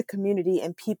 yes to community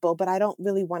and people, but I don't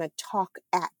really want to talk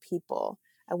at people.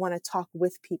 I want to talk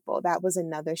with people. That was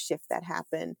another shift that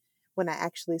happened when I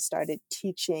actually started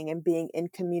teaching and being in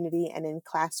community and in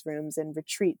classrooms and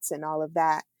retreats and all of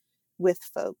that with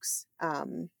folks.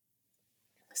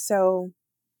 So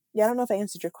yeah, I don't know if I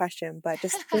answered your question, but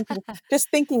just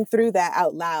thinking through that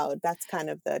out loud, that's kind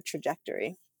of the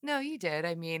trajectory. No, you did.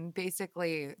 I mean,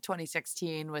 basically,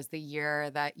 2016 was the year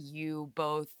that you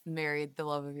both married the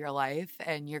love of your life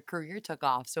and your career took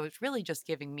off. So it's really just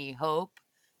giving me hope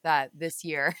that this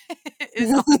year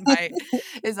is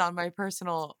on my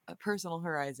personal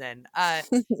horizon.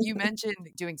 You mentioned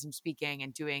doing some speaking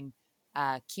and doing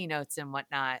keynotes and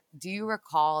whatnot. Do you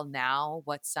recall now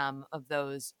what some of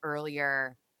those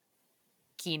earlier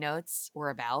keynotes were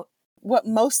about? What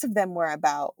most of them were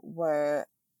about were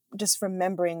just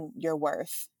remembering your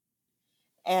worth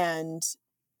and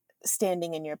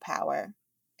standing in your power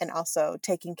and also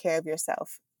taking care of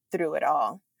yourself through it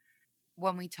all.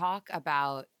 When we talk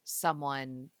about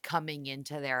someone coming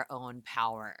into their own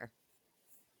power,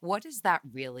 what does that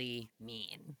really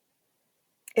mean?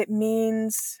 It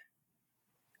means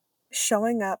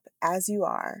showing up as you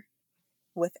are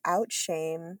without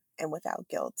shame and without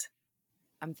guilt.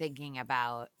 I'm thinking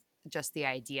about just the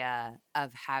idea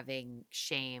of having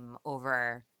shame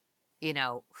over,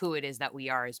 who it is that we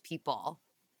are as people.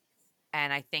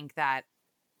 And I think that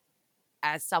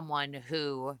as someone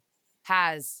who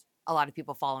has a lot of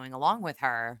people following along with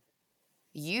her,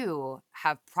 you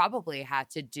have probably had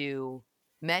to do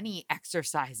many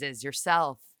exercises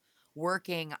yourself,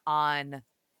 working on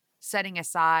setting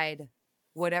aside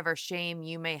whatever shame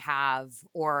you may have,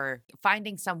 or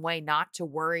finding some way not to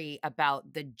worry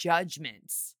about the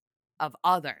judgments of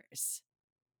others.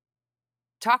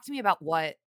 Talk to me about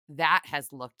what that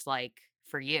has looked like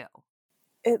for you.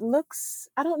 It looks,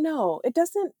 I don't know, it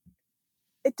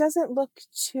doesn't look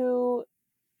too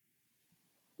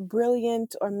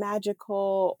brilliant or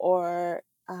magical or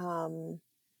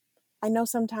I know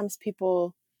sometimes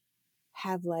people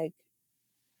have like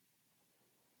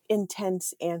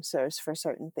intense answers for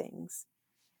certain things.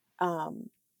 Um,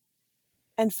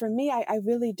 and for me, I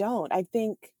really don't. I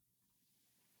think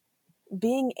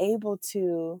being able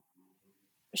to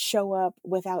show up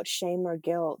without shame or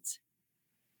guilt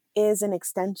is an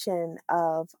extension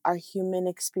of our human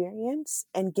experience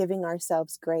and giving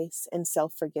ourselves grace and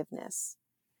self forgiveness.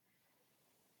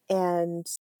 And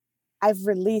I've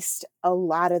released a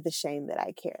lot of the shame that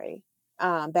I carry,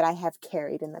 that I have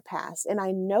carried in the past. And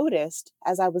I noticed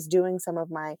as I was doing some of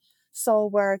my soul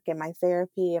work and my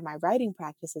therapy and my writing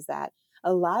practices that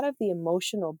a lot of the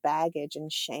emotional baggage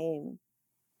and shame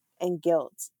and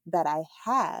guilt that I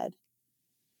had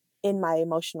in my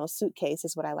emotional suitcase,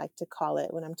 is what I like to call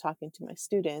it when I'm talking to my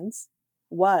students,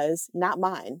 was not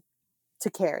mine to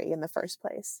carry in the first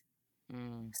place.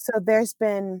 Mm. So there's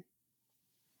been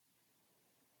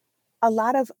a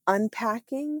lot of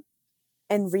unpacking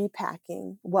and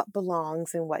repacking what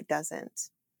belongs and what doesn't.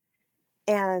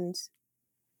 And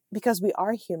because we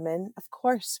are human, of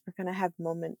course, we're going to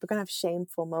have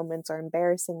shameful moments or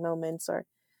embarrassing moments or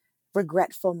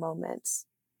regretful moments.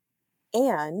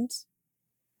 And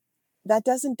that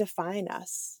doesn't define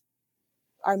us.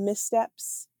 Our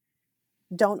missteps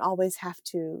don't always have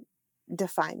to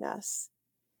define us.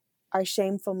 Our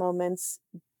shameful moments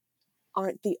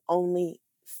aren't the only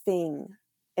thing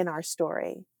in our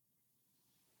story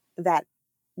that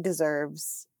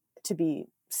deserves to be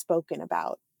spoken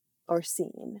about or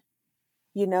seen.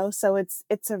 So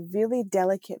it's a really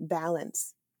delicate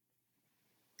balance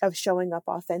of showing up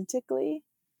authentically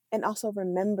and also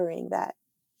remembering that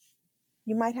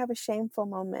you might have a shameful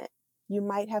moment. You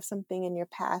might have something in your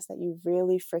past that you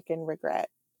really freaking regret,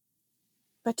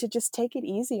 but to just take it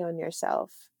easy on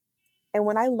yourself. And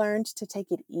when I learned to take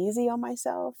it easy on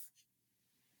myself,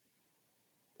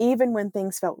 even when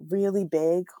things felt really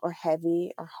big or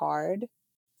heavy or hard,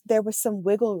 there was some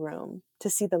wiggle room to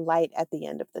see the light at the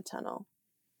end of the tunnel.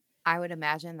 I would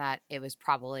imagine that it was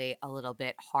probably a little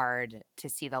bit hard to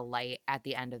see the light at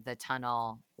the end of the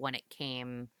tunnel when it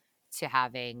came to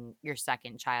having your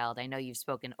second child. I know you've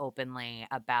spoken openly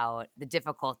about the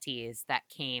difficulties that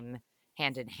came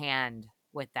hand in hand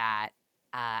with that.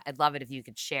 I'd love it if you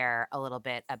could share a little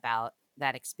bit about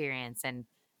that experience and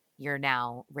your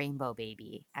now rainbow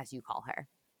baby, as you call her.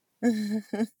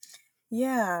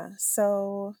 Yeah,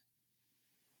 so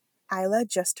Isla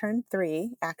just turned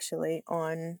 3 actually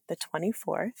on the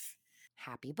 24th.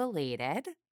 Happy belated.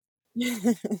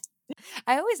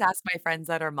 I always ask my friends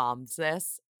that are moms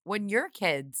this. When your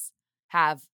kids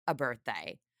have a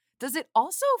birthday, does it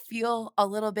also feel a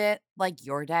little bit like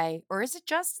your day, or is it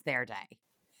just their day?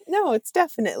 No, it's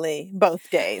definitely both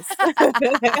days.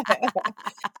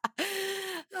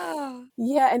 Oh.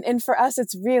 Yeah, and for us,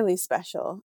 it's really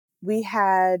special. We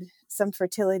had some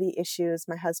fertility issues.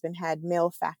 My husband had male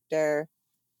factor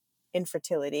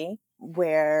infertility,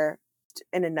 where,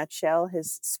 in a nutshell,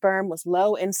 his sperm was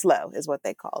low and slow, is what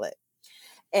they call it.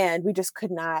 And we just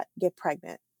could not get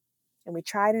pregnant. And we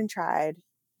tried and tried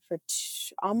for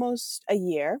almost a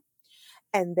year.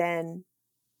 And then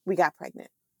we got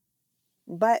pregnant.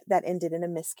 But that ended in a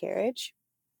miscarriage.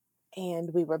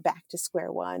 And we were back to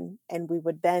square one. And we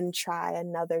would then try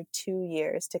another 2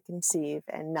 years to conceive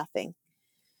and nothing.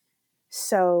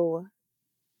 So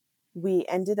we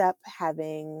ended up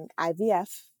having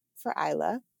IVF for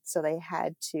Isla. So they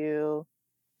had to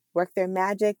work their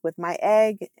magic with my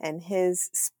egg and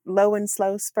his low and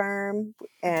slow sperm.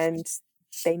 And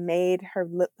they made her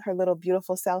little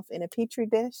beautiful self in a petri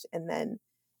dish and then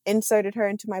inserted her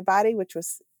into my body, which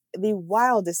was the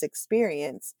wildest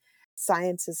experience.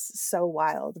 Science is so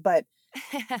wild, but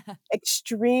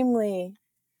extremely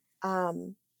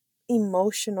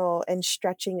emotional and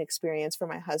stretching experience for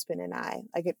my husband and I.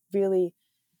 Like, it really,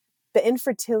 the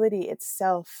infertility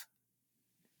itself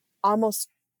almost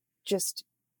just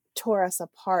tore us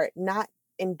apart, not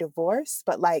in divorce,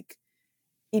 but like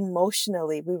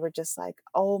emotionally. We were just like,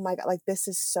 oh my God, like this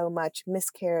is so much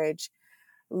miscarriage,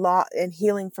 law and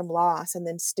healing from loss, and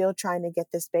then still trying to get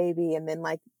this baby, and then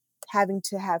like having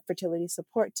to have fertility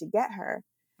support to get her.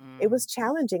 It was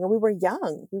challenging, and we were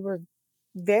young. We were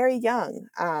very young.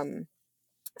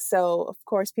 So of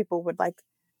course people would like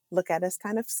look at us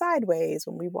kind of sideways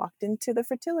when we walked into the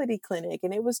fertility clinic,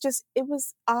 and it was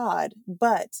odd,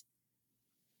 but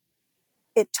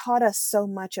it taught us so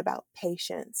much about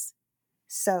patience.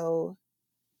 So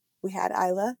we had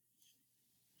Isla,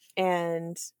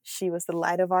 and she was the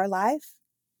light of our life,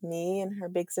 me and her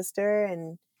big sister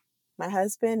and my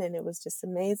husband, and it was just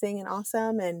amazing and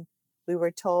awesome. And we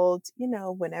were told,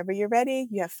 whenever you're ready,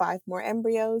 you have 5 more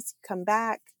embryos, come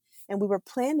back. And we were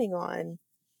planning on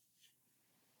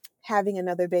having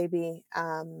another baby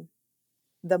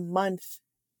the month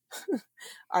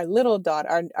our little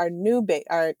daughter, our new baby,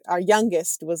 our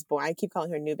youngest was born. I keep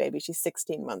calling her new baby. She's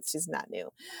 16 months. She's not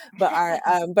new, but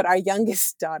our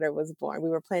youngest daughter was born. We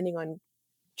were planning on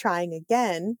trying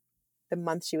again the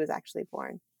month she was actually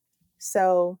born.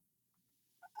 So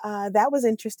that was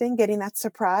interesting, getting that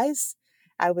surprise.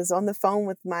 I was on the phone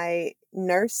with my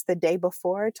nurse the day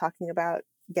before talking about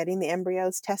getting the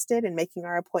embryos tested and making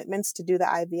our appointments to do the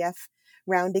IVF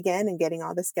round again and getting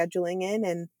all the scheduling in.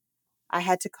 And I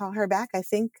had to call her back, I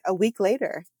think a week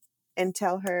later, and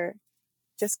tell her,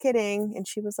 just kidding. And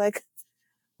she was like,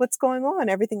 what's going on?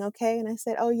 Everything okay? And I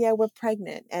said, oh yeah, we're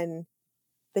pregnant. And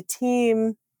the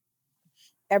team,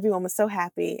 everyone was so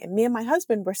happy. And me and my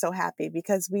husband were so happy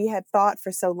because we had thought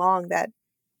for so long that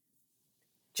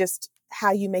just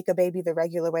how you make a baby the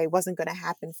regular way wasn't going to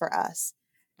happen for us.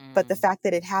 But the fact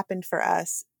that it happened for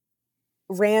us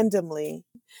randomly,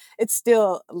 it's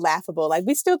still laughable. Like,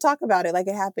 we still talk about it like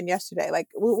it happened yesterday. Like,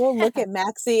 we'll look at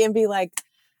Maxie and be like,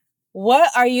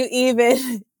 what are you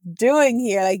even doing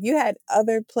here? Like, you had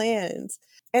other plans.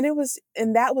 And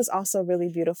that was also really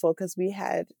beautiful because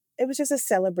it was just a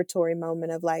celebratory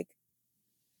moment of like,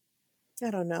 I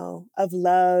don't know, of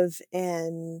love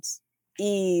and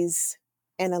ease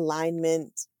and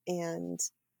alignment, and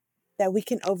that we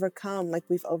can overcome, like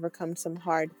we've overcome some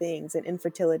hard things, and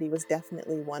infertility was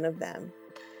definitely one of them.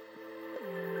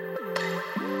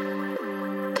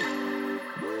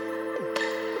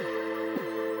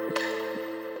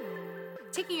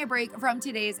 Taking a break from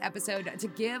today's episode to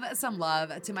give some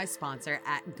love to my sponsor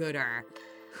at Goodr.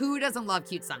 Who doesn't love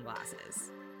cute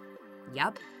sunglasses?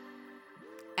 Yep.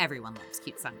 Everyone loves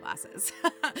cute sunglasses.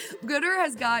 Goodr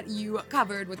has got you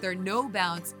covered with their no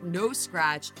bounce, no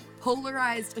scratch,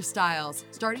 polarized styles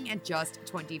starting at just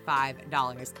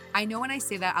 $25. I know when I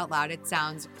say that out loud, it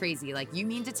sounds crazy. Like, you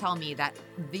mean to tell me that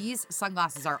these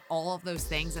sunglasses are all of those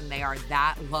things and they are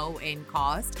that low in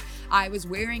cost? I was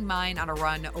wearing mine on a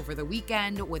run over the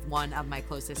weekend with one of my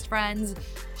closest friends.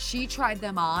 She tried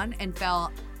them on and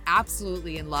fell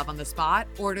absolutely in love on the spot,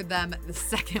 ordered them the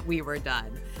second we were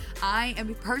done. I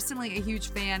am personally a huge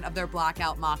fan of their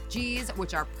Blackout Mock G's,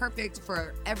 which are perfect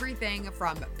for everything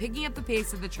from picking up the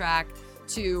pace of the track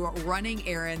to running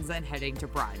errands and heading to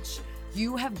brunch.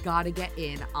 You have got to get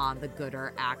in on the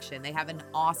Goodr action. They have an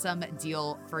awesome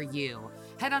deal for you.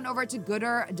 Head on over to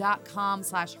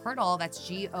goodr.com/hurdle. That's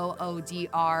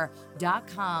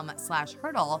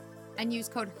GOODR.com/hurdle. And use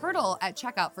code HURDLE at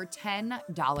checkout for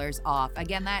 $10 off.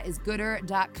 Again, that is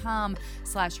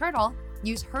goodr.com/hurdle.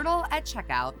 Use HURDLE at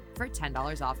checkout for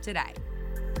 $10 off today.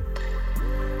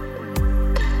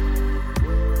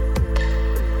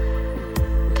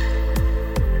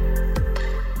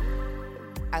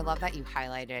 I love that you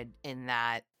highlighted in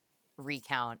that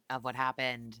recount of what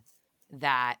happened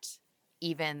that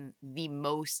even the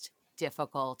most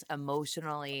difficult,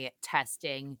 emotionally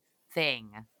testing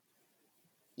thing,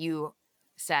 you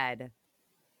said,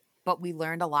 but we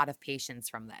learned a lot of patience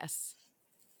from this.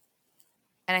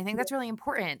 And I think that's really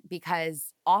important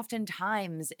because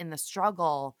oftentimes in the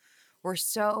struggle, we're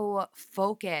so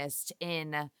focused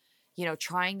in,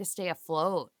 trying to stay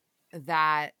afloat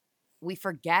that we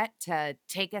forget to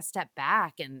take a step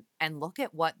back and look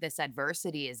at what this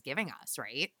adversity is giving us,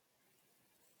 right?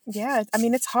 Yeah, I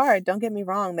mean, it's hard. Don't get me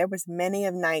wrong. There was many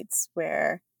of nights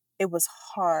where it was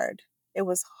hard. It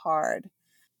was hard.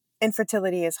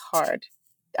 Infertility is hard.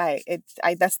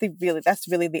 That's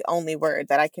really the only word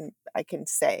that I can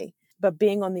say. But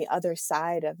being on the other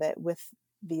side of it with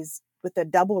a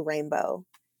double rainbow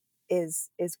is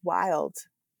wild,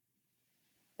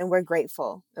 and we're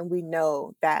grateful, and we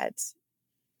know that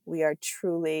we are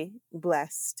truly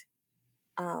blessed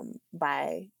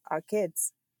by our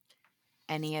kids.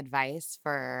 Any advice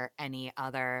for any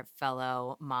other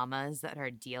fellow mamas that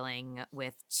are dealing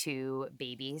with two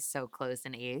babies so close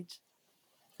in age?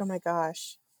 Oh my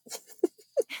gosh.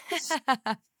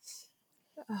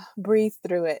 Breathe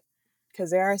through it,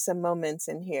 because there are some moments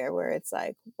in here where it's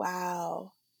like,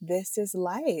 wow, this is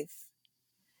life.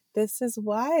 This is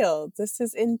wild. This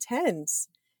is intense.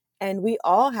 And we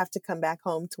all have to come back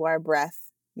home to our breath,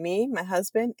 me, my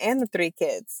husband, and the three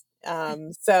kids.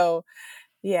 So,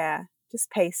 yeah, just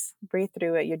pace, breathe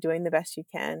through it. You're doing the best you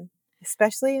can,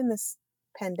 especially in this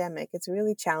pandemic. It's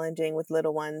really challenging with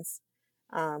little ones,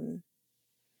 um,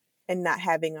 and not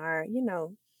having our,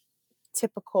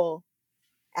 typical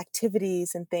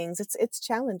activities and things. It's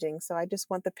challenging. So I just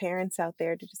want the parents out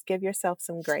there to just give yourself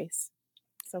some grace.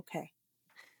 It's okay.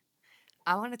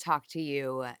 I want to talk to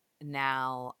you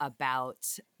now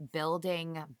about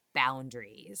building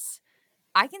boundaries.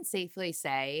 I can safely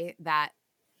say that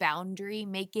boundary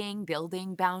making,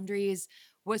 building boundaries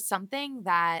was something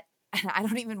that I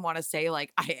don't even want to say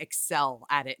like I excel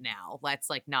at it now. Let's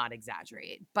like not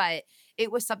exaggerate. But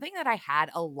it was something that I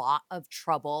had a lot of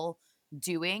trouble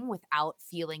doing without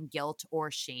feeling guilt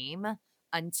or shame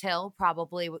until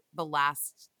probably the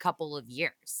last couple of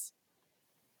years.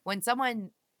 When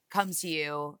someone comes to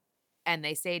you and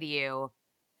they say to you,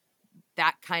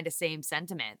 that kind of same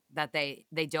sentiment that they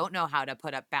don't know how to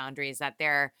put up boundaries, that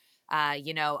they're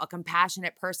a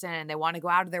compassionate person and they want to go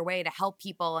out of their way to help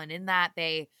people, and in that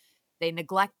they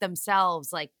neglect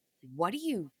themselves. Like, what do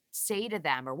you say to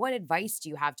them, or what advice do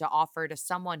you have to offer to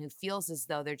someone who feels as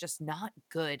though they're just not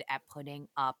good at putting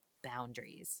up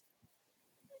boundaries?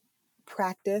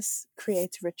 Practice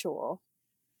creates ritual.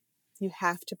 You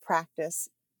have to practice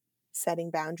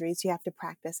setting boundaries. You have to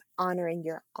practice honoring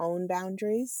your own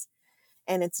boundaries.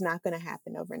 And it's not going to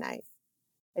happen overnight.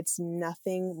 It's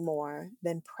nothing more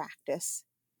than practice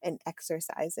and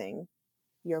exercising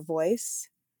your voice,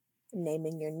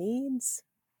 naming your needs,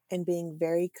 and being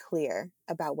very clear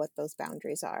about what those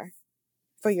boundaries are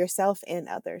for yourself and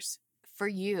others. For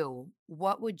you,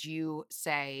 what would you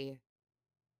say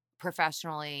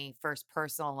professionally, first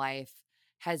personal life,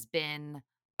 has been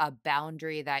a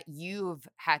boundary that you've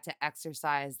had to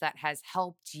exercise that has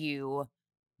helped you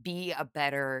be a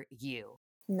better you?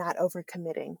 Not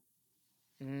overcommitting.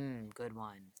 Good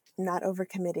one. Not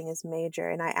overcommitting is major.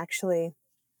 And I actually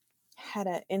had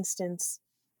an instance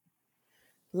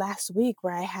last week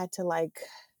where I had to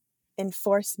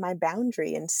enforce my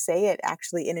boundary and say it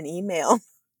actually in an email.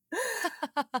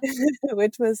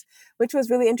 which was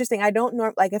really interesting. I don't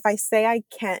like if I say I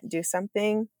can't do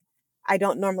something, I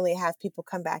don't normally have people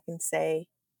come back and say,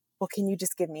 "Well, can you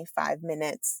just give me 5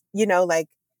 minutes?" I,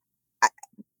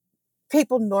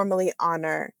 people normally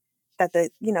honor that the,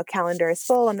 calendar is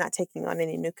full. I'm not taking on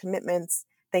any new commitments.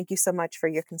 Thank you so much for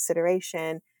your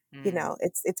consideration. Mm.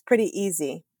 It's pretty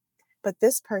easy. But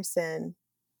this person,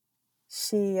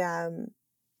 she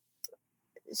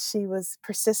she was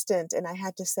persistent, and I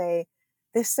had to say,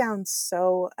 this sounds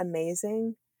so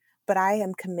amazing, but I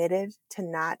am committed to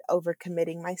not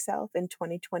overcommitting myself in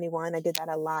 2021. I did that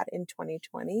a lot in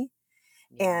 2020.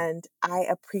 Yeah. And I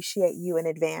appreciate you in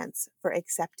advance for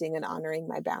accepting and honoring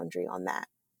my boundary on that.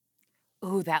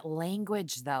 Ooh, that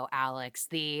language though, Alex,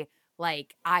 the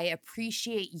like, I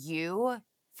appreciate you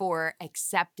for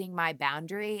accepting my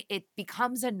boundary. It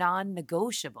becomes a non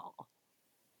negotiable.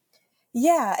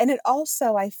 Yeah. And it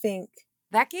also, I think,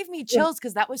 That gave me you know, chills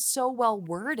because that was so well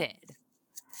worded.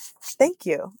 thank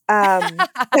you. And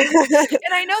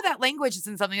I know that language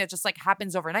isn't something that just like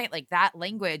happens overnight. Like that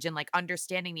language and like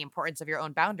understanding the importance of your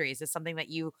own boundaries is something that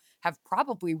you have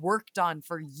probably worked on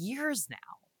for years now.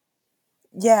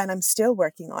 Yeah. And I'm still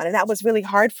working on it. And that was really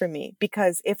hard for me,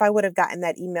 because if I would have gotten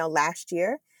that email last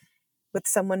year with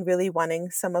someone really wanting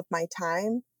some of my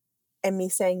time and me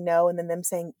saying no, and then them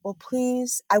saying, well,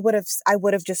 please, I would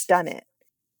have just done it.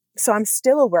 So I'm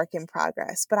still a work in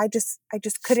progress, but I just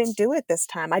couldn't do it this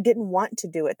time. I didn't want to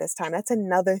do it this time. That's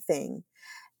another thing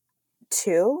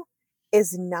too,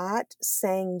 is not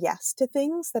saying yes to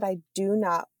things that I do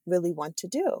not really want to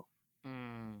do.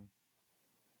 Mm.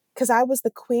 Cause I was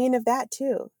the queen of that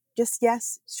too. Just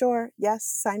yes, sure, yes,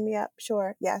 sign me up,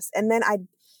 sure, yes. And then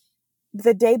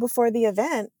the day before the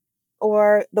event,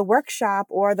 or the workshop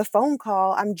or the phone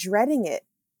call, I'm dreading it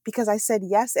because I said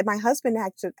yes. And my husband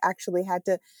actually had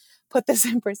to put this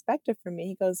in perspective for me.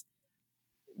 He goes,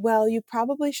 well, you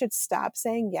probably should stop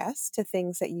saying yes to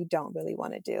things that you don't really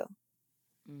want to do.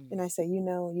 And I say,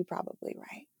 you're probably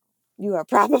right. You are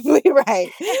probably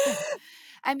right.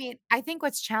 I mean, I think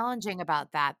what's challenging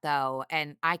about that though,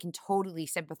 and I can totally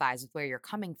sympathize with where you're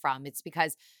coming from, it's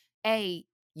because A,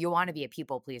 you want to be a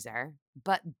people pleaser,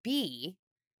 but B,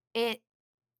 it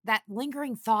that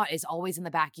lingering thought is always in the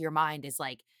back of your mind is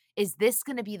like, is this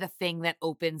going to be the thing that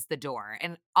opens the door?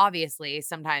 And obviously,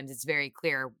 sometimes it's very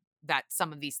clear that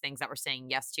some of these things that we're saying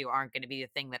yes to aren't going to be the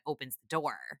thing that opens the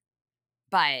door.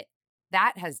 But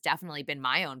that has definitely been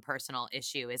my own personal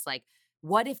issue is like,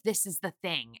 what if this is the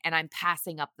thing and I'm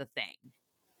passing up the thing?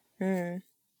 Hmm.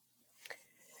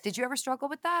 Did you ever struggle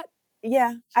with that?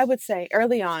 Yeah, I would say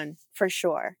early on for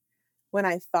sure, when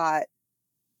I thought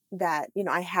that,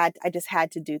 I just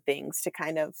had to do things to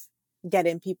kind of get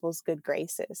in people's good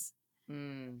graces.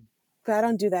 Mm. But I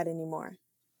don't do that anymore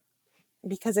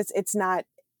because it's not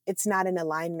in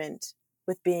alignment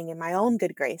with being in my own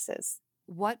good graces.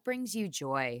 What brings you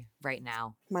joy right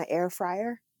now? My air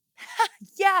fryer.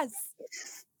 Yes.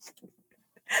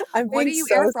 I'm What are being you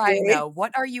so air frying serious. though?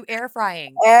 What are you air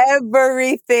frying?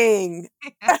 Everything.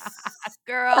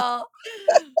 Girl.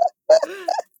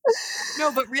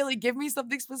 No, but really give me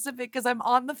something specific because I'm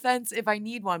on the fence if I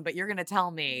need one, but you're going to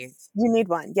tell me. You need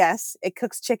one. Yes. It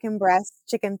cooks chicken breasts,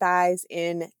 chicken thighs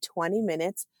in 20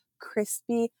 minutes.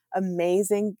 Crispy,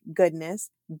 amazing goodness.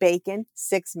 Bacon,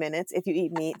 6 minutes. If you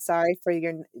eat meat, sorry for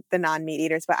the non-meat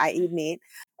eaters, but I eat meat.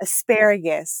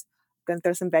 Asparagus. I'm gonna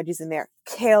throw some veggies in there.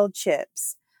 Kale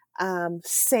chips,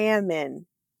 salmon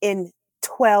in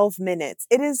 12 minutes.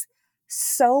 It is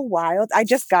so wild. I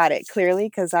just got it clearly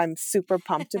because I'm super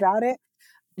pumped about it,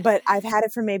 but I've had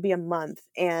it for maybe a month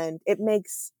and it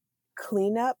makes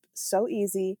cleanup so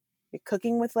easy. You're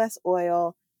cooking with less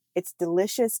oil. It's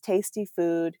delicious, tasty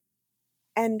food.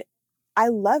 And I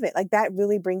love it. Like that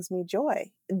really brings me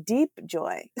joy, deep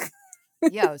joy.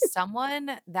 Yo,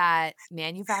 someone that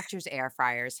manufactures air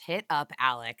fryers, hit up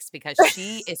Alex because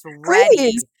she is Please.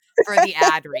 ready for the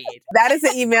ad read. That is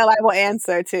the email I will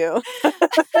answer to.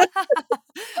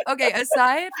 Okay,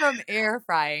 aside from air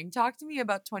frying, talk to me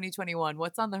about 2021.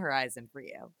 What's on the horizon for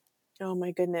you? Oh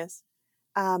my goodness.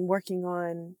 I'm working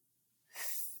on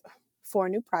 4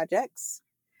 new projects,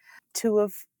 2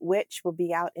 of which will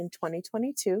be out in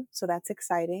 2022. So that's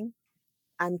exciting.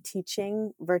 I'm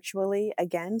teaching virtually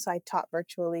again. So I taught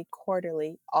virtually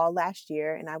quarterly all last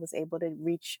year, and I was able to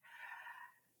reach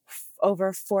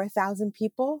over 4,000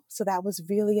 people. So that was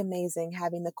really amazing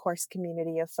having the course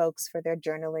community of folks for their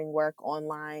journaling work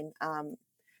online.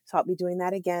 So I'll be doing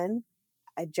that again.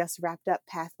 I just wrapped up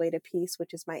Pathway to Peace,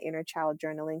 which is my inner child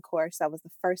journaling course. That was the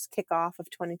first kickoff of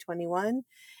 2021.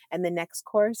 And the next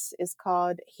course is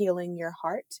called Healing Your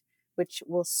Heart, which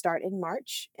will start in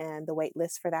March. And the wait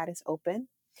list for that is open.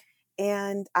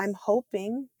 And I'm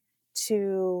hoping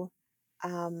to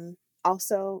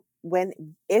also,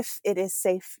 if it is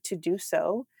safe to do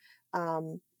so,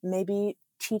 maybe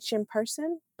teach in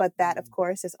person. But that, of Mm.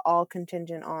 course, is all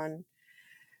contingent on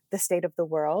the state of the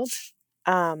world.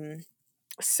 Um,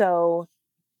 so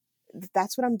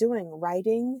that's what I'm doing,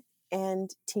 writing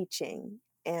and teaching.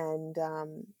 And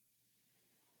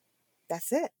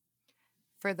that's it.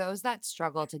 For those that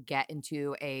struggle to get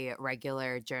into a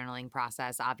regular journaling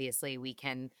process, obviously we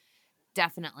can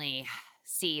definitely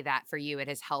see that for you it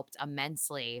has helped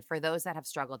immensely. For those that have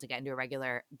struggled to get into a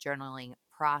regular journaling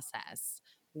process,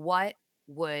 what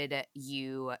would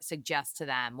you suggest to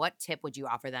them? What tip would you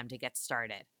offer them to get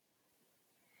started?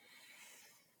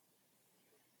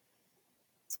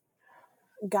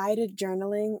 Guided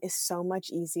journaling is so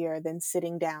much easier than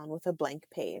sitting down with a blank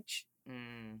page.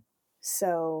 Mm.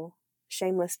 So,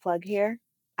 shameless plug here.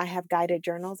 I have guided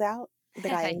journals out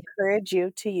that I encourage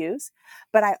you to use,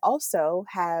 but I also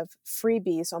have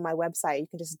freebies on my website. You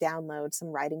can just download some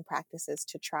writing practices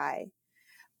to try.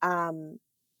 Um,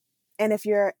 and if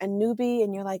you're a newbie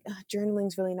and you're like,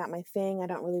 journaling's really not my thing, I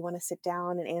don't really want to sit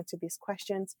down and answer these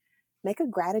questions, make a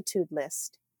gratitude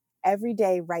list. Every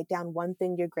day, write down one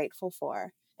thing you're grateful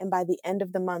for. And by the end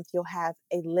of the month, you'll have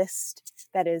a list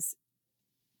that is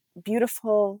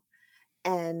beautiful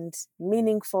and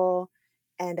meaningful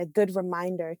and a good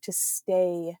reminder to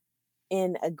stay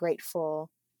in a grateful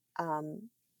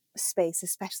space,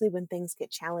 especially when things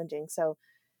get challenging. So,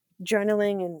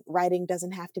 journaling and writing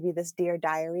doesn't have to be this Dear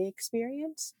Diary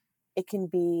experience. It can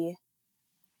be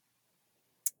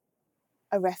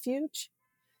a refuge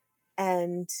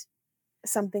and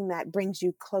something that brings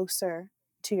you closer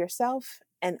to yourself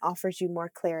and offers you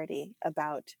more clarity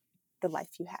about the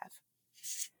life you have.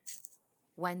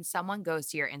 When someone goes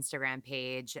to your Instagram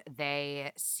page,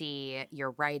 they see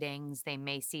your writings, they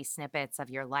may see snippets of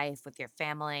your life with your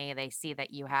family, they see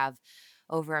that you have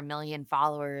over 1 million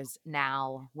followers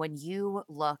now. When you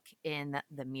look in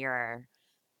the mirror,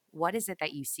 what is it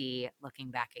that you see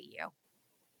looking back at you?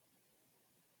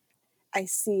 I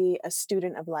see a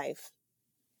student of life.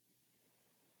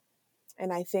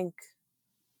 And I think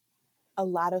a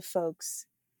lot of folks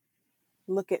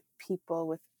look at people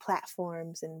with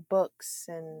platforms and books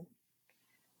and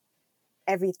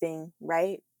everything,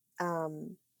 right?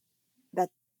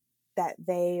 That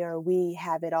they or we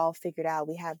have it all figured out.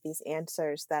 We have these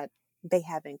answers that they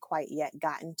haven't quite yet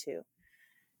gotten to.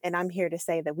 And I'm here to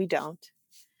say that we don't.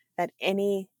 That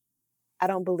I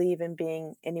don't believe in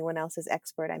being anyone else's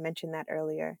expert. I mentioned that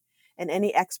earlier. And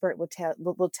any expert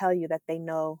will tell you that they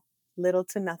know little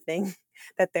to nothing,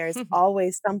 that there's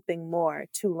always something more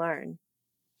to learn,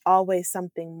 always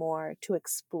something more to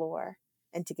explore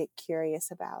and to get curious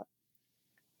about.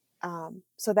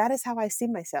 So that is how I see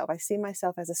myself. I see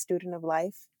myself as a student of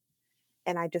life.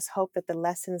 And I just hope that the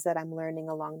lessons that I'm learning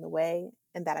along the way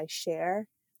and that I share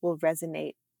will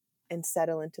resonate and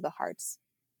settle into the hearts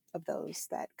of those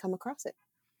that come across it.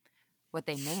 What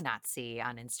they may not see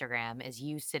on Instagram is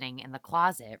you sitting in the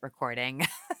closet recording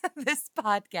this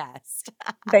podcast.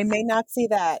 They may not see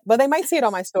that, but they might see it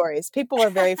on my stories. People are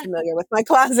very familiar with my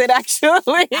closet,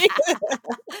 actually.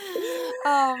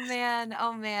 Oh man,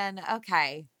 oh man.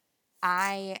 Okay.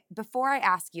 Before I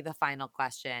ask you the final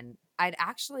question, I'd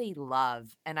actually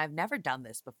love, and I've never done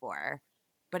this before,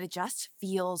 but it just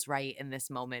feels right in this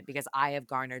moment because I have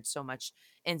garnered so much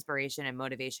inspiration and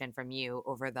motivation from you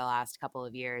over the last couple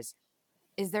of years.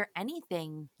 Is there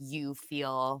anything you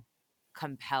feel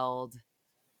compelled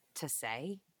to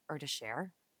say or to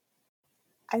share?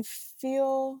 I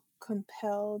feel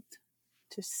compelled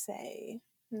to say,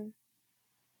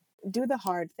 do the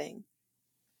hard thing.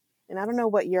 And I don't know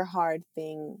what your hard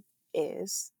thing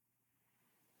is,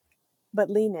 but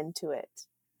lean into it.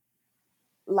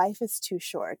 Life is too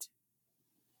short.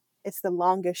 It's the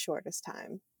longest, shortest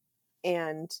time.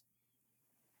 And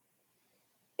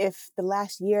if the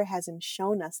last year hasn't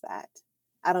shown us that,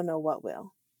 I don't know what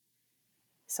will.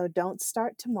 So don't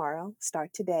start tomorrow,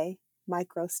 start today.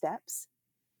 Micro steps.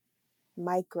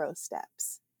 Micro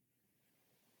steps.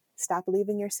 Stop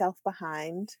leaving yourself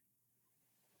behind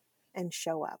and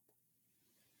show up.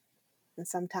 And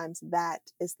sometimes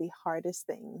that is the hardest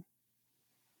thing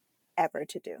ever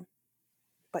to do,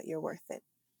 but you're worth it.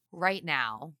 Right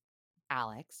now,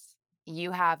 Alex,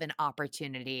 you have an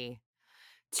opportunity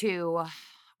to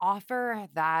offer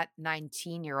that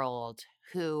 19-year-old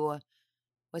who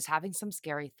was having some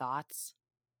scary thoughts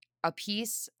a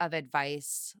piece of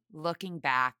advice looking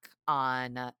back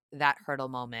on that hurdle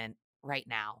moment right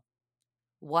now.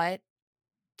 What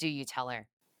do you tell her?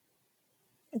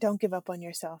 Don't give up on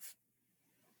yourself.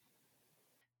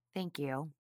 Thank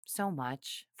you so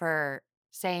much for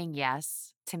saying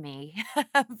yes to me,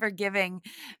 for giving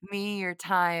me your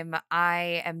time.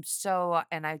 I am so,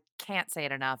 and I can't say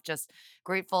it enough, just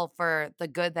grateful for the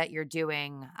good that you're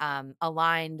doing,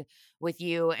 aligned with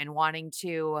you and wanting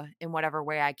to, in whatever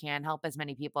way I can, help as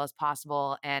many people as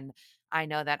possible. And I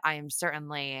know that I am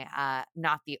certainly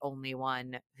not the only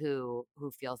one who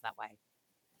feels that way.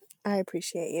 I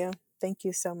appreciate you. Thank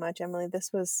you so much, Emily.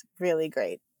 This was really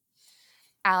great.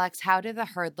 Alex, how do the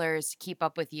hurdlers keep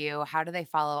up with you? How do they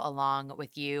follow along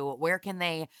with you? Where can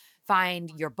they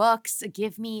find your books?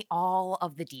 Give me all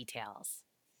of the details.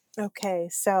 Okay,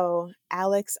 so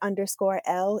Alex_L_E_L_E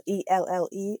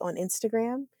on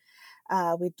Instagram.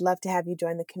 We'd love to have you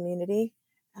join the community.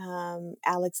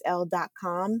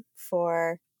 AlexL.com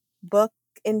for book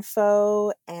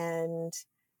info and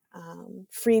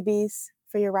freebies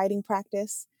for your writing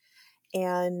practice.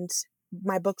 And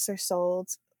my books are sold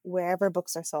wherever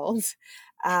books are sold.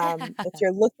 If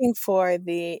you're looking for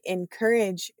the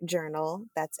Encourage journal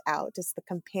that's out, it's the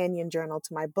companion journal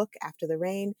to my book, After the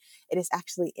Rain. It is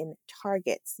actually in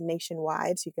Targets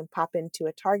nationwide. So you can pop into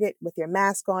a Target with your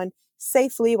mask on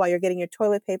safely while you're getting your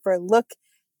toilet paper. Look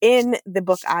in the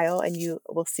book aisle and you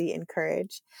will see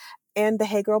Encourage. And the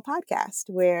Hey Girl podcast,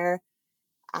 where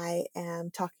I am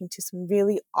talking to some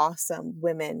really awesome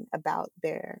women about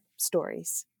their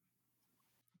stories.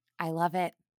 I love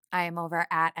it. I am over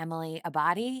at Emily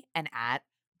Abadi and at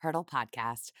Hurdle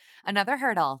Podcast. Another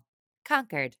hurdle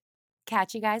conquered.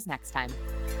 Catch you guys next time.